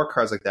we had more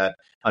cards like that.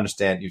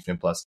 Understand ESPN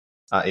Plus,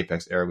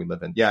 Apex era we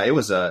live in. Yeah, it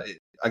was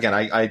again,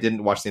 I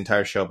didn't watch the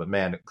entire show, but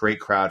man,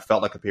 great crowd.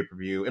 Felt like a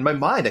pay-per-view. In my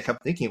mind, I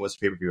kept thinking it was a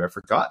pay-per-view. I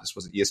forgot this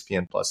was an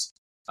ESPN Plus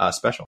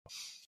special.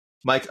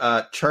 Mike,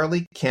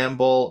 Charlie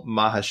Campbell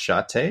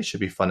Mahashate should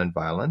be fun and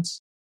violent.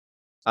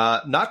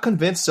 Not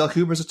convinced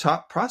Zellhuber's a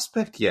top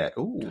prospect yet.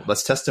 Ooh,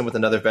 let's test him with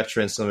another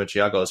veteran, Slimmer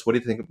Giagos. What do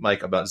you think,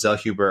 Mike, about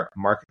Zellhuber,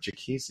 Mark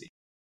Jacuzzi?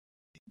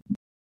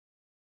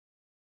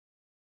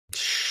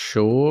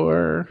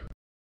 Sure.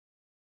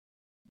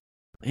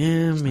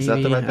 Yeah, maybe. Is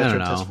that the right I don't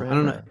veteran test know. for him? I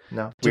don't know.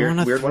 No. Do you want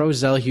to weird throw one?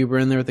 Zellhuber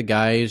in there with the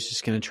guy who's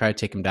just going to try to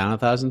take him down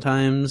 1,000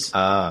 times?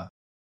 Yeah,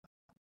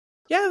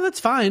 that's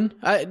fine.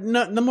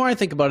 The more I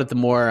think about it, the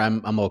more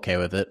I'm okay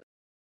with it.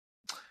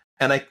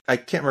 and I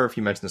can't remember if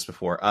you mentioned this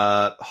before.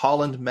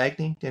 Holland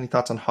Magny. Any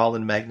thoughts on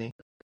Holland Magny?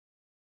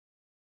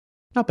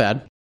 Not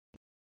bad.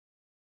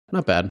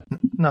 Not bad.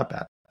 Not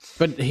bad.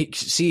 But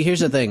here's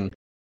the thing.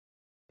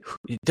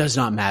 It does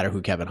not matter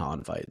who Kevin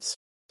Holland fights.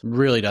 It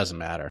really doesn't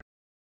matter.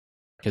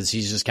 Because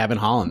he's just Kevin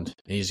Holland.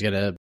 He's going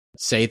to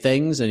say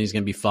things, and he's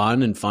going to be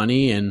fun and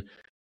funny and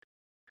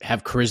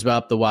have charisma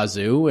up the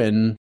wazoo,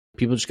 and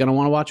people are just going to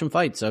want to watch him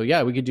fight. So,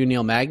 yeah, we could do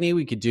Neil Magny.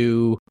 We could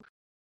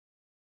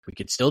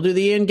still do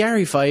the Ian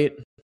Gary fight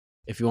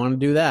if you want to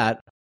do that.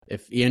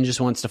 If Ian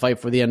just wants to fight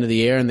for the end of the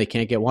year and they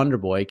can't get Wonder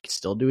Boy, could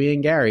still do Ian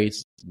Gary.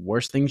 It's the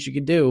worst things you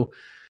could do.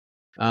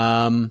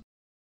 Yeah,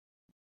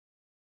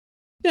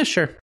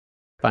 sure.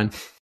 Fine.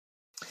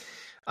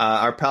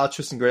 Our pal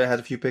Tristan Greta has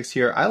a few picks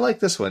here. I like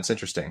this one. It's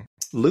interesting.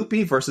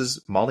 Loopy versus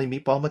Molly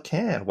Meatball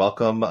McCann.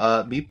 Welcome,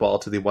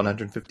 Meatball, to the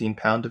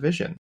 115-pound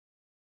division.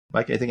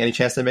 Mike, any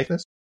chance they make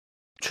this?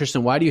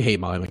 Tristan, why do you hate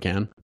Molly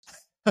McCann?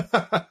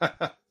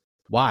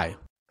 Why?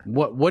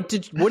 What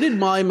did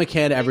Molly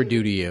McCann ever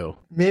do to you?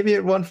 Maybe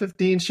at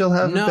 115 she'll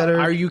have a better.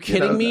 Are you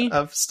kidding me?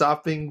 Of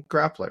stopping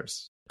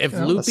grapplers. If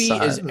Loopy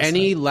is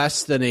any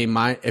less than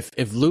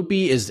if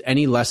Loopy is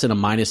any less than a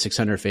minus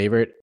 600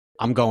 favorite,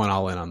 I'm going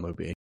all in on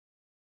Loopy.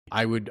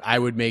 I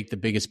would make the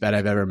biggest bet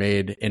I've ever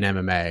made in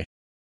MMA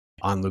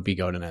on Loopy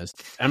Godinez.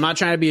 I'm not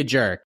trying to be a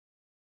jerk.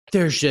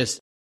 There's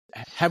just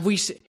have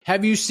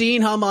you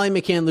seen how Molly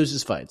McCann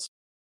loses fights?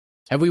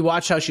 Have we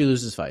watched how she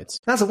loses fights?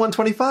 That's a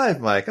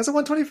 125, Mike. That's a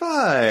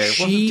 125.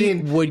 She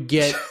would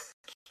get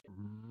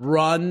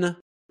run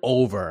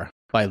over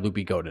by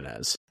Loopy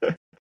Godinez.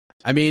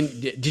 I mean,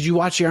 did you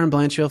watch the Aaron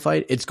Blanchfield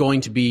fight? It's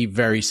going to be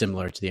very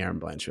similar to the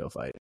Aaron Blanchfield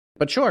fight.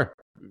 But sure,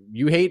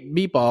 you hate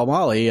Meatball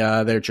Molly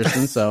there,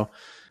 Tristan. So,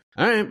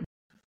 all right.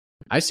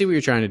 I see what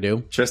you're trying to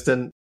do.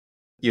 Tristan,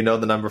 you know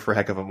the number for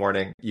Heck of a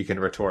Morning. You can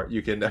retort.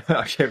 You can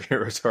give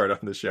your retort on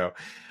the show.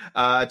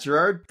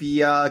 Gerard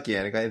Bia,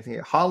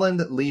 again.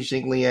 Holland, Li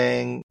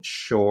Jingliang,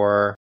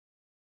 sure.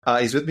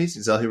 He's with me.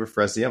 Zellhuber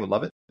Frezzi. I would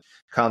love it.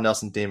 Kyle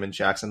Nelson, Damon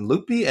Jackson,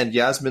 Loopy, and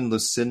Yasmin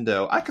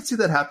Lucindo. I could see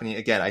that happening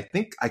again.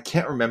 I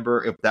can't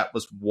remember if that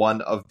was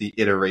one of the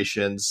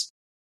iterations.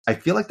 I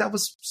feel like that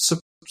was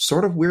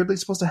sort of weirdly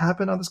supposed to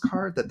happen on this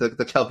card. That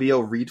the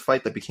Calvillo Reed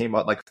fight that became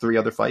like 3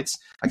 other fights.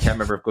 I can't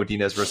remember if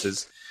Godinez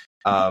versus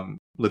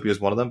Loopy was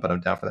one of them, but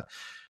I'm down for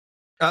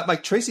that.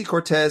 Like Tracy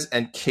Cortez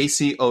and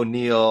Casey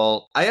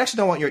O'Neill. I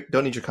actually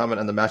don't need your comment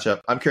on the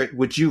matchup. I'm curious,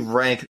 would you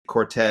rank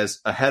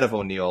Cortez ahead of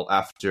O'Neill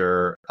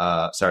after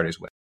Saturday's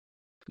win?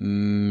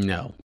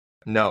 No,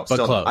 but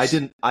still, close. I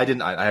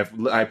didn't. I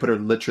put her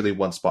literally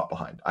one spot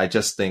behind. I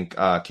just think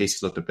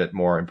Casey looked a bit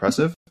more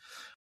impressive,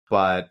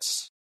 but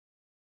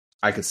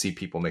I could see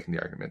people making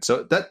the argument.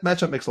 So that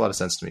matchup makes a lot of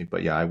sense to me.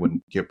 But yeah, I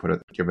wouldn't give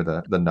her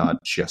the nod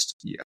just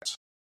yet.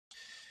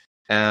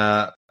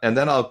 And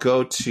then I'll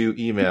go to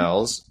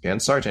emails. Again,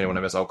 sorry to anyone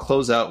I missed. I'll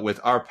close out with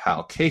our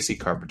pal, Casey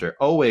Carpenter.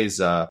 Always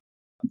a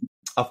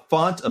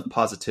font of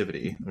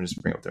positivity. Let me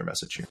just bring up their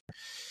message here.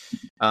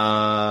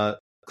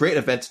 Great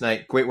event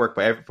tonight. Great work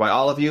by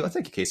all of you.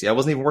 Thank you, Casey. I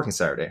wasn't even working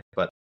Saturday,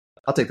 but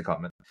I'll take the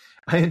compliment.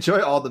 I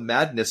enjoy all the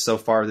madness so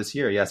far this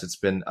year. Yes, it's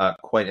been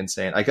quite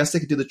insane. I guess they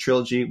could do the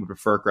trilogy. Would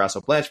prefer Grasso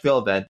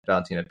Blanchfield, then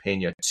Valentina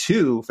Pena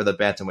 2 for the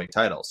bantamweight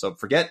title. So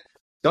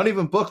don't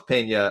even book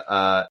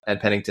Pena and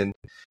Pennington.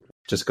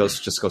 Just go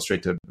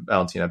straight to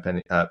Valentina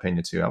Pena 2.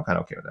 I'm kind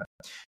of okay with that.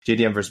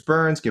 JDM versus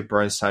Burns. Give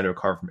Burns time to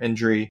recover from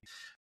injury.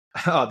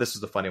 Oh, this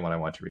is the funny one I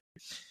want to read.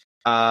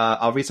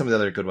 I'll read some of the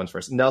other good ones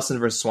first. Nelson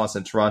versus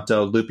Swanson in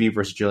Toronto. Loopy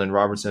versus Julian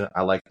Robertson.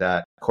 I like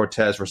that.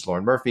 Cortez versus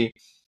Lauren Murphy.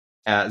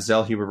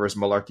 Zellhuber versus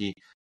Malarkey.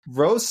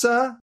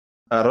 Rosas,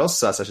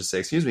 I should say,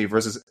 excuse me,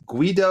 versus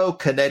Guido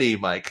Canetti,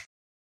 Mike.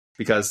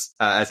 Because,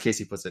 as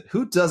Casey puts it,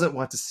 who doesn't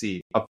want to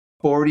see a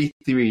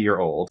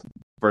 43-year-old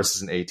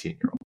versus an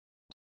 18-year-old?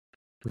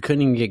 We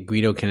couldn't even get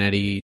Guido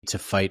Canetti to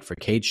fight for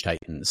Cage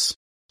Titans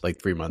like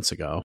 3 months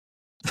ago.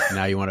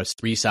 Now you want to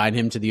re-sign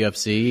him to the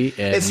UFC?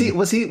 And...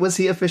 Was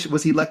he official?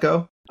 Was he let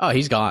go? Oh,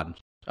 he's gone.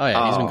 Oh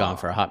yeah, he's been gone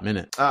for a hot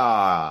minute.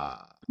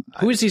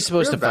 Who is he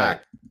supposed to fight?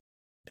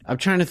 I'm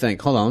trying to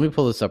think. Hold on, let me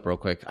pull this up real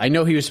quick. I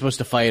know he was supposed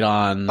to fight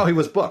on. Oh, he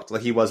was booked.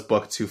 Like he was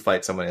booked to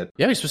fight someone.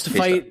 Yeah, he was supposed to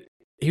fight.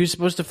 He was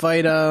supposed to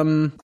fight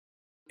in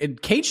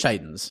Cage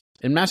Titans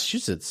in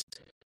Massachusetts.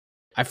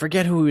 I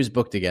forget who he was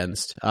booked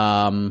against.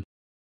 Was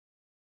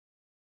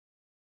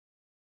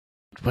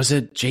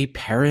it Jay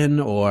Perrin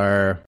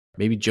or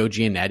maybe Joe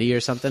Giannetti or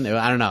something?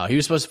 I don't know. He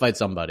was supposed to fight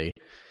somebody.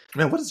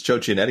 Man, what does Joe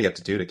Giannetti have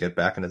to do to get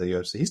back into the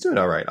UFC? He's doing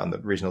all right on the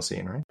regional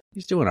scene, right?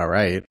 He's doing all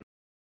right.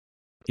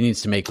 He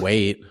needs to make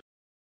weight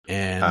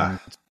and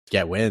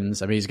get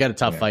wins. I mean, he's got a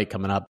tough fight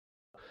coming up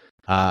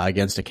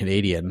against a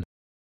Canadian.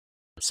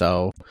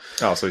 So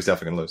he's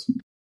definitely going to lose.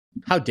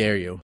 How dare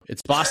you?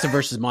 It's Boston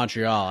versus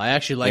Montreal. I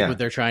actually like what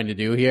they're trying to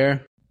do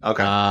here.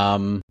 Okay.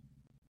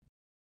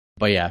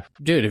 But yeah,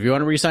 dude, if you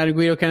want to re-sign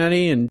Guido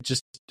Canetti and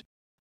just...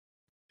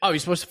 Oh,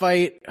 he's supposed to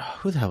fight...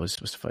 Who the hell was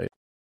supposed to fight?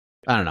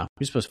 I don't know.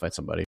 He's supposed to fight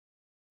somebody.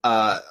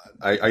 Are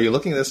you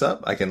looking this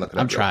up? I can look it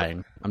up. I'm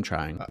trying.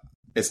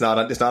 It's not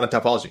on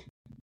Topology.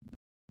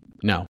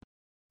 No.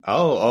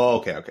 Oh,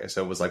 okay.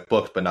 So it was like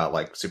booked, but not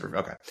like super...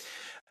 Okay.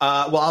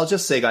 Well, I'll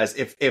just say, guys,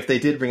 if they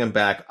did bring him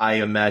back, I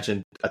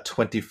imagine a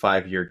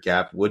 25-year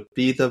gap would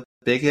be the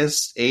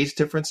biggest age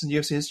difference in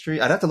UFC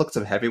history. I'd have to look at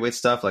some heavyweight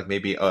stuff, like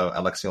maybe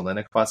Alexei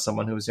Oleinik fought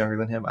someone who was younger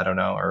than him. I don't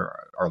know,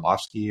 or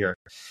Arlovsky, or.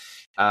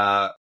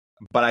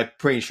 But I'm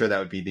pretty sure that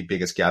would be the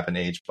biggest gap in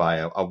age by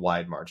a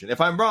wide margin.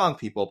 If I'm wrong,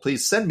 people,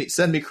 please send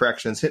me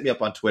corrections. Hit me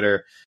up on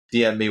Twitter,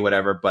 DM me,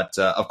 whatever. But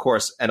of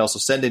course, and also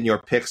send in your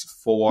picks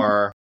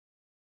for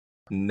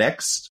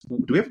next.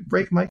 Do we have a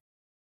break, Mike?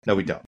 No,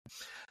 we don't.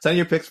 Send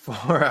your picks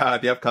for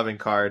the upcoming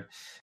card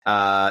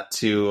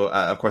to,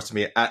 of course, to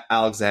me at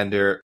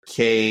Alexander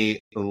K.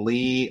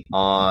 Lee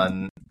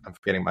on, I'm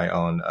forgetting my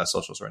own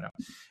socials right now,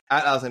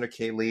 at Alexander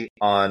K. Lee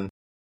on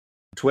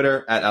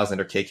Twitter, at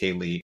Alexander KK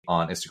Lee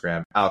on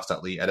Instagram,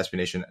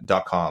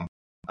 alex.lee@espionation.com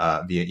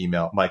via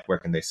email. Mike, where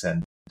can they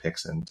send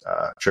picks and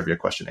trivia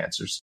question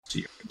answers to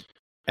you?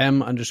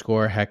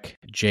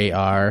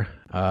 M_heckJR.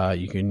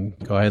 You can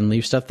go ahead and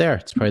leave stuff there.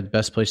 It's probably the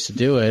best place to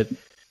do it.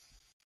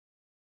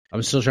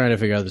 I'm still trying to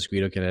figure out this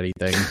Guido Canetti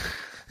thing.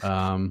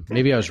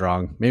 Maybe I was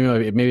wrong.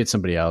 Maybe it's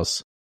somebody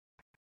else.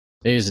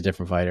 Maybe it's a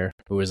different fighter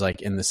who was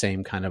like in the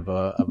same kind of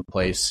a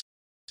place,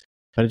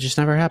 but it just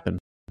never happened.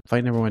 The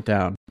fight never went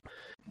down.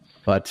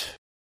 But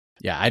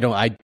yeah,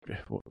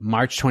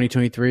 March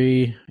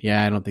 2023.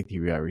 Yeah, I don't think he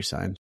got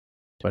re-signed.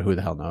 But who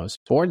the hell knows?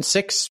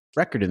 4-6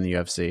 record in the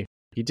UFC.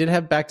 He did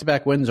have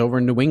back-to-back wins over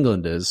in New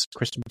England as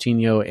Christian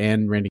Coutinho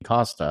and Randy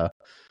Costa.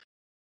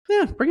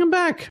 Yeah, bring him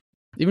back.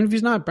 Even if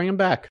he's not, bring him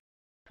back.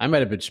 I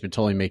might have just been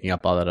totally making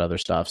up all that other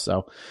stuff.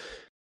 So,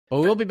 but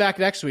we'll be back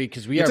next week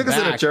because we are back. You took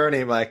us on a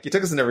journey, Mike. You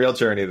took us on a real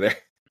journey there.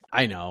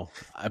 I know.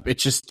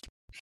 It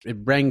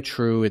rang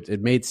true.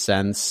 It made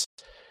sense.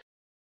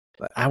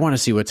 But I want to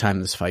see what time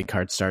this fight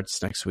card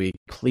starts next week.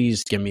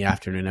 Please give me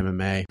afternoon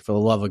MMA for the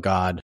love of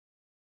God.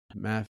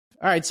 All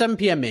right, 7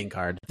 p.m. main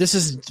card.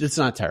 It's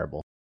not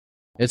terrible.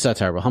 It's not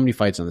terrible. How many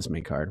fights on this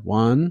main card?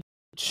 1,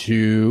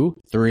 2,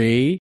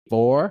 3,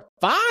 4,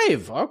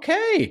 5.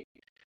 Okay.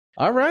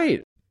 All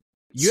right.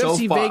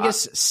 UFC so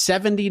Vegas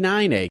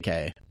 79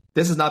 AK.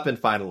 This has not been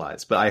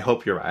finalized, but I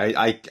hope you're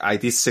right. I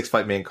these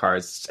 6-fight main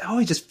cards, it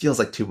always just feels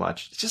like too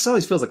much. It just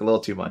always feels like a little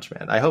too much,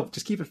 man. I hope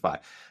just keep it 5.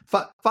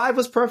 5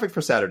 was perfect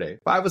for Saturday.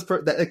 5 was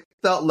it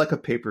felt like a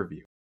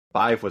pay-per-view.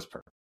 5 was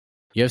perfect.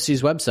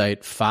 UFC's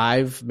website,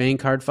 5 main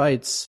card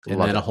fights, and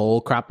then a whole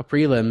crop of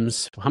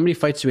prelims. How many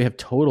fights do we have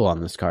total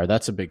on this card?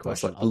 That's a big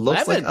question.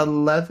 Looks like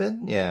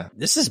 11. Yeah.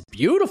 This is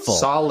beautiful.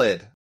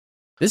 Solid.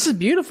 This is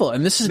beautiful,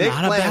 and this is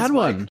not a bad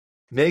one.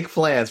 Make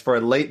plans for a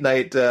late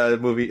night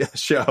movie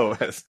show.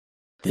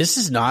 This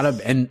is not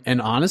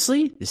and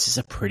honestly, this is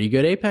a pretty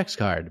good Apex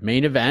card.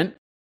 Main event,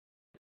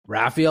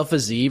 Rafael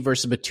Fiziev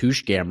versus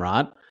Mateusz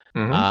Gamrot.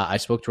 I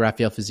spoke to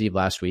Rafael Fiziev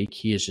last week.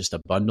 He is just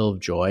a bundle of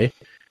joy.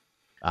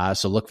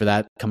 So look for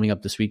that coming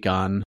up this week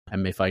on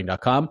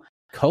MMAfighting.com.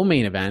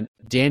 Co-main event,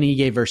 Dan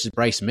Ige versus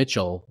Bryce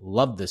Mitchell.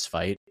 Love this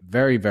fight.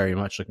 Very, very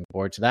much looking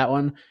forward to that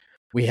one.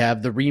 We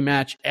have the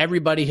rematch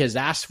everybody has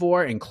asked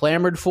for and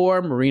clamored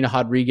for. Marina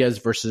Rodriguez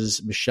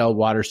versus Michelle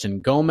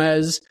Waterson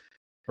Gomez.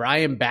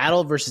 Brian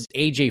Battle versus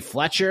AJ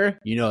Fletcher.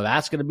 You know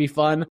that's going to be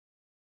fun.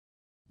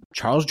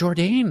 Charles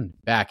Jourdain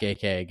back,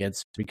 AK,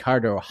 against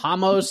Ricardo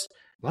Ramos.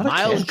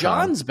 Miles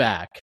John's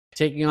back,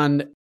 taking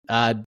on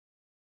Dan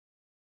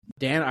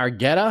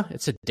Argueta.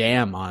 It's a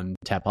damn on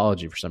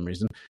Tapology for some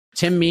reason.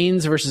 Tim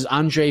Means versus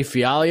Andre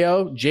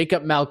Fialho.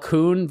 Jacob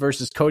Malkoon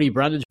versus Cody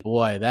Brundage.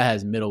 Boy, that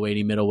has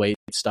middleweight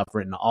stuff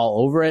written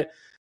all over it.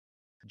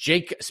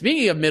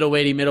 Speaking of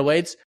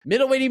middleweights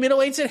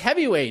at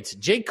heavyweights.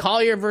 Jake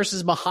Collier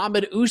versus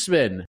Muhammad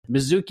Usman.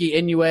 Mizuki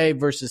Inoue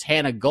versus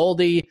Hannah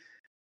Goldie.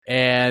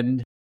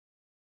 And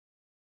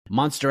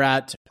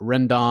Montserrat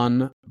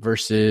Rendon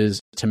versus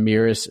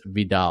Tamiris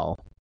Vidal.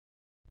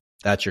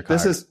 That's your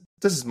card. This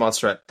is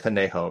Montserrat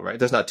Conejo, right?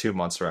 There's not two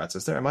Montserrats,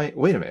 is there? Wait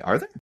a minute, are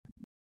there?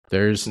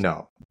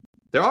 No.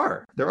 There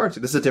are two.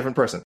 This is a different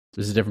person.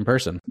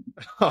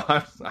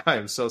 Oh,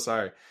 I'm so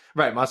sorry.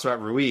 Right, Montserrat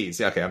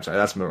Ruiz. Yeah, okay, I'm sorry.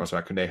 That's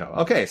Montserrat Conejo.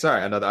 Okay,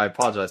 sorry. I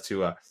apologize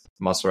to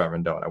Montserrat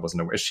Rendon. I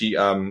wasn't aware. Is she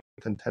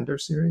Contender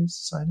Series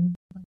signing?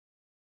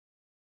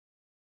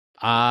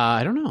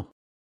 I don't know.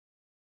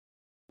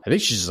 I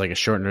think she's just like a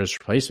short notice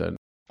replacement.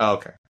 Oh,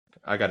 okay.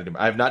 I got to do.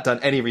 I have not done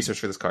any research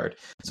for this card,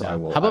 so I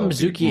will. How about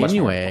Mizuki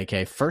Inoue?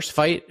 Okay, first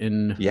fight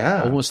in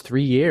almost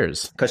 3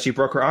 years because she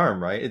broke her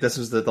arm, right? This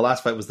was the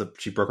last fight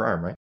she broke her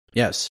arm, right?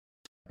 Yes.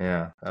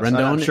 Yeah,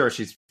 Rendon. I'm sure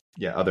she's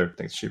other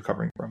things she's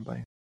recovering from.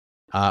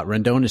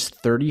 Rendon is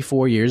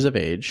 34 years of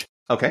age.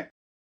 Okay.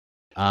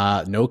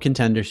 No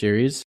Contender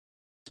Series,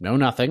 no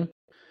nothing.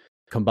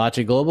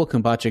 Kombache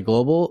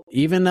Global,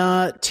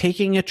 even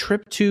taking a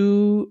trip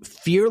to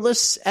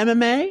Fearless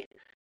MMA,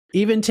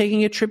 even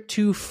taking a trip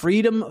to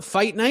Freedom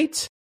Fight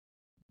Night,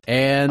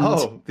 and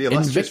the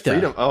illustrious Invicta.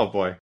 Freedom. Oh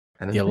boy,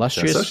 and the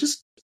illustrious. So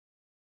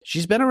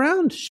she's been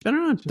around.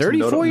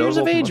 34 years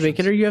of age,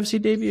 making her UFC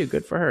debut.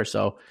 Good for her.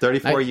 So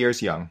 34 years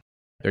young.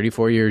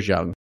 34 years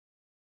young.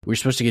 We were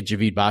supposed to get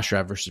Javid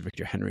Basharat versus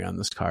Victor Henry on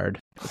this card,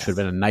 which would have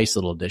been a nice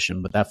little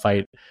addition, but that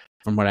fight,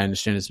 from what I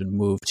understand, has been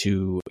moved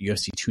to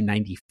UFC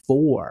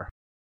 294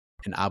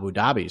 in Abu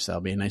Dhabi. So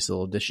that'll be a nice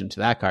little addition to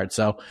that card.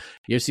 So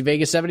UFC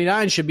Vegas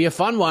 79 should be a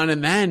fun one.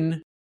 And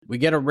then we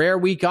get a rare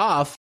week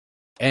off.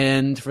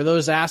 And for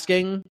those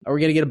asking, are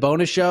we going to get a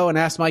bonus show and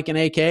Ask Mike and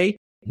AK?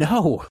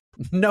 No,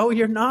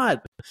 you're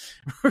not.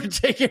 We're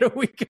taking a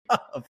week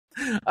off.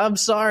 I'm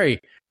sorry.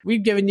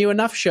 We've given you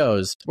enough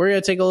shows. We're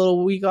going to take a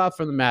little week off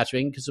from the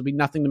matchmaking because there'll be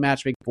nothing to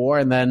matchmake for.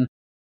 And then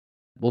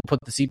we'll put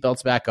the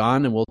seatbelts back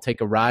on and we'll take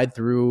a ride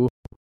through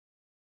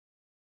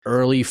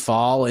early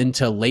fall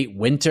into late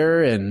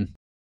winter. And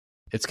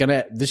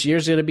this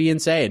year's going to be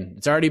insane.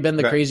 It's already been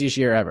the craziest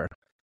year ever.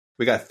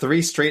 We got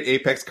 3 straight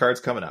Apex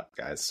cards coming up,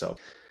 guys. So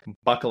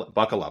buckle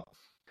up.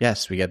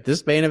 Yes, we got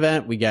this main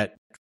event. We got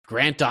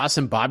Grant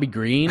Dawson, Bobby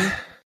Green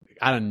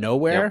out of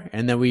nowhere. Yep.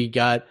 And then we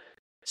got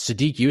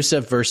Sadiq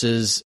Youssef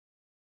versus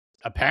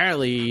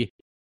apparently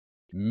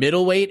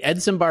middleweight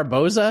Edson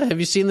Barboza. Have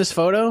you seen this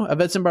photo of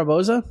Edson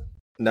Barboza?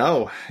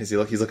 No. He's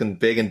looking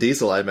big and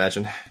diesel, I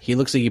imagine. He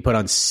looks like he put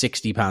on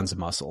 60 pounds of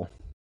muscle.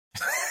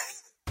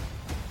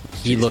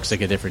 He looks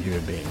like a different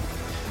human being.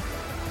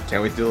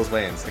 Can't wait to do those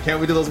weigh-ins. Then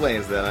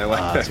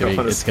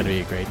it's going to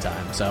be a great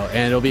time.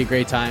 And it'll be a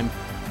great time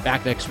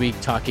back next week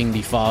talking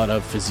the fallout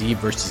of Fiziev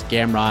versus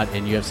Gamrot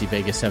in UFC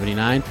Vegas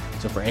 79.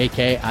 So for AK,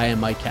 I am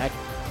Mike Heck.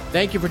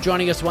 Thank you for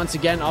joining us once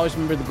again. Always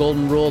remember the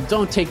golden rule.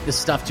 Don't take this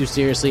stuff too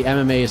seriously.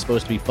 MMA is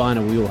supposed to be fun,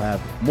 and we will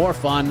have more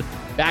fun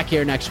back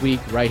here next week,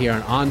 right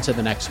here on to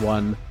the Next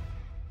One,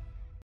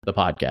 the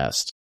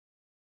podcast.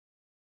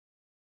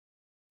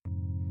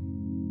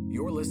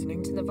 You're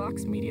listening to the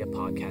Vox Media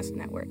Podcast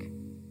Network.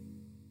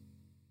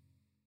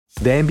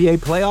 The NBA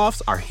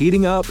playoffs are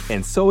heating up,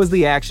 and so is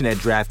the action at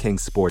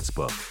DraftKings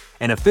Sportsbook,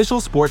 an official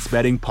sports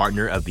betting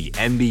partner of the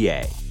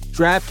NBA.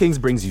 DraftKings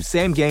brings you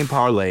same-game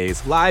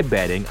parlays, live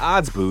betting,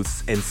 odds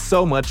boosts, and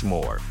so much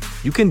more.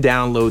 You can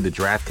download the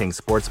DraftKings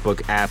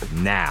Sportsbook app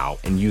now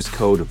and use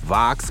code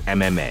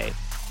VOXMMA.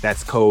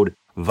 That's code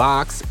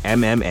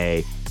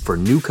VOXMMA for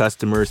new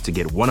customers to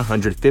get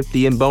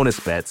 $150 in bonus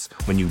bets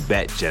when you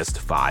bet just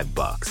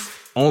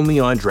 $5. Only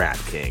on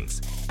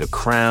DraftKings. The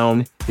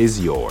crown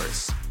is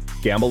yours.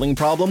 Gambling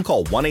problem?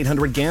 Call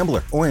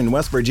 1-800-GAMBLER. Or in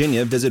West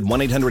Virginia, visit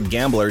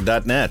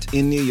 1-800-GAMBLER.net.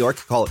 In New York,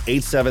 call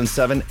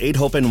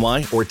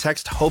 877-8-HOPE-NY or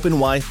text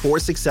HOPE-NY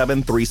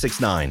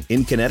 467-369.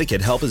 In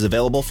Connecticut, help is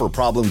available for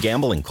problem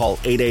gambling. Call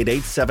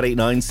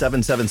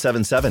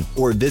 888-789-7777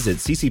 or visit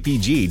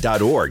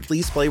ccpg.org.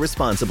 Please play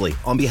responsibly.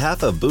 On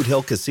behalf of Boot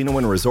Hill Casino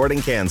and Resort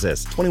in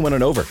Kansas, 21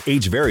 and over.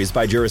 Age varies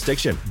by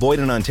jurisdiction. Void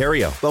in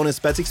Ontario. Bonus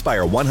bets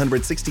expire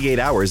 168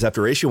 hours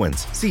after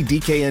issuance. See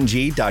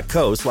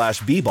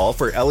dkng.co/bball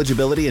for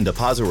eligibility and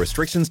deposit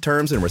restrictions,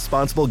 terms, and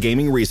responsible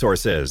gaming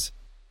resources.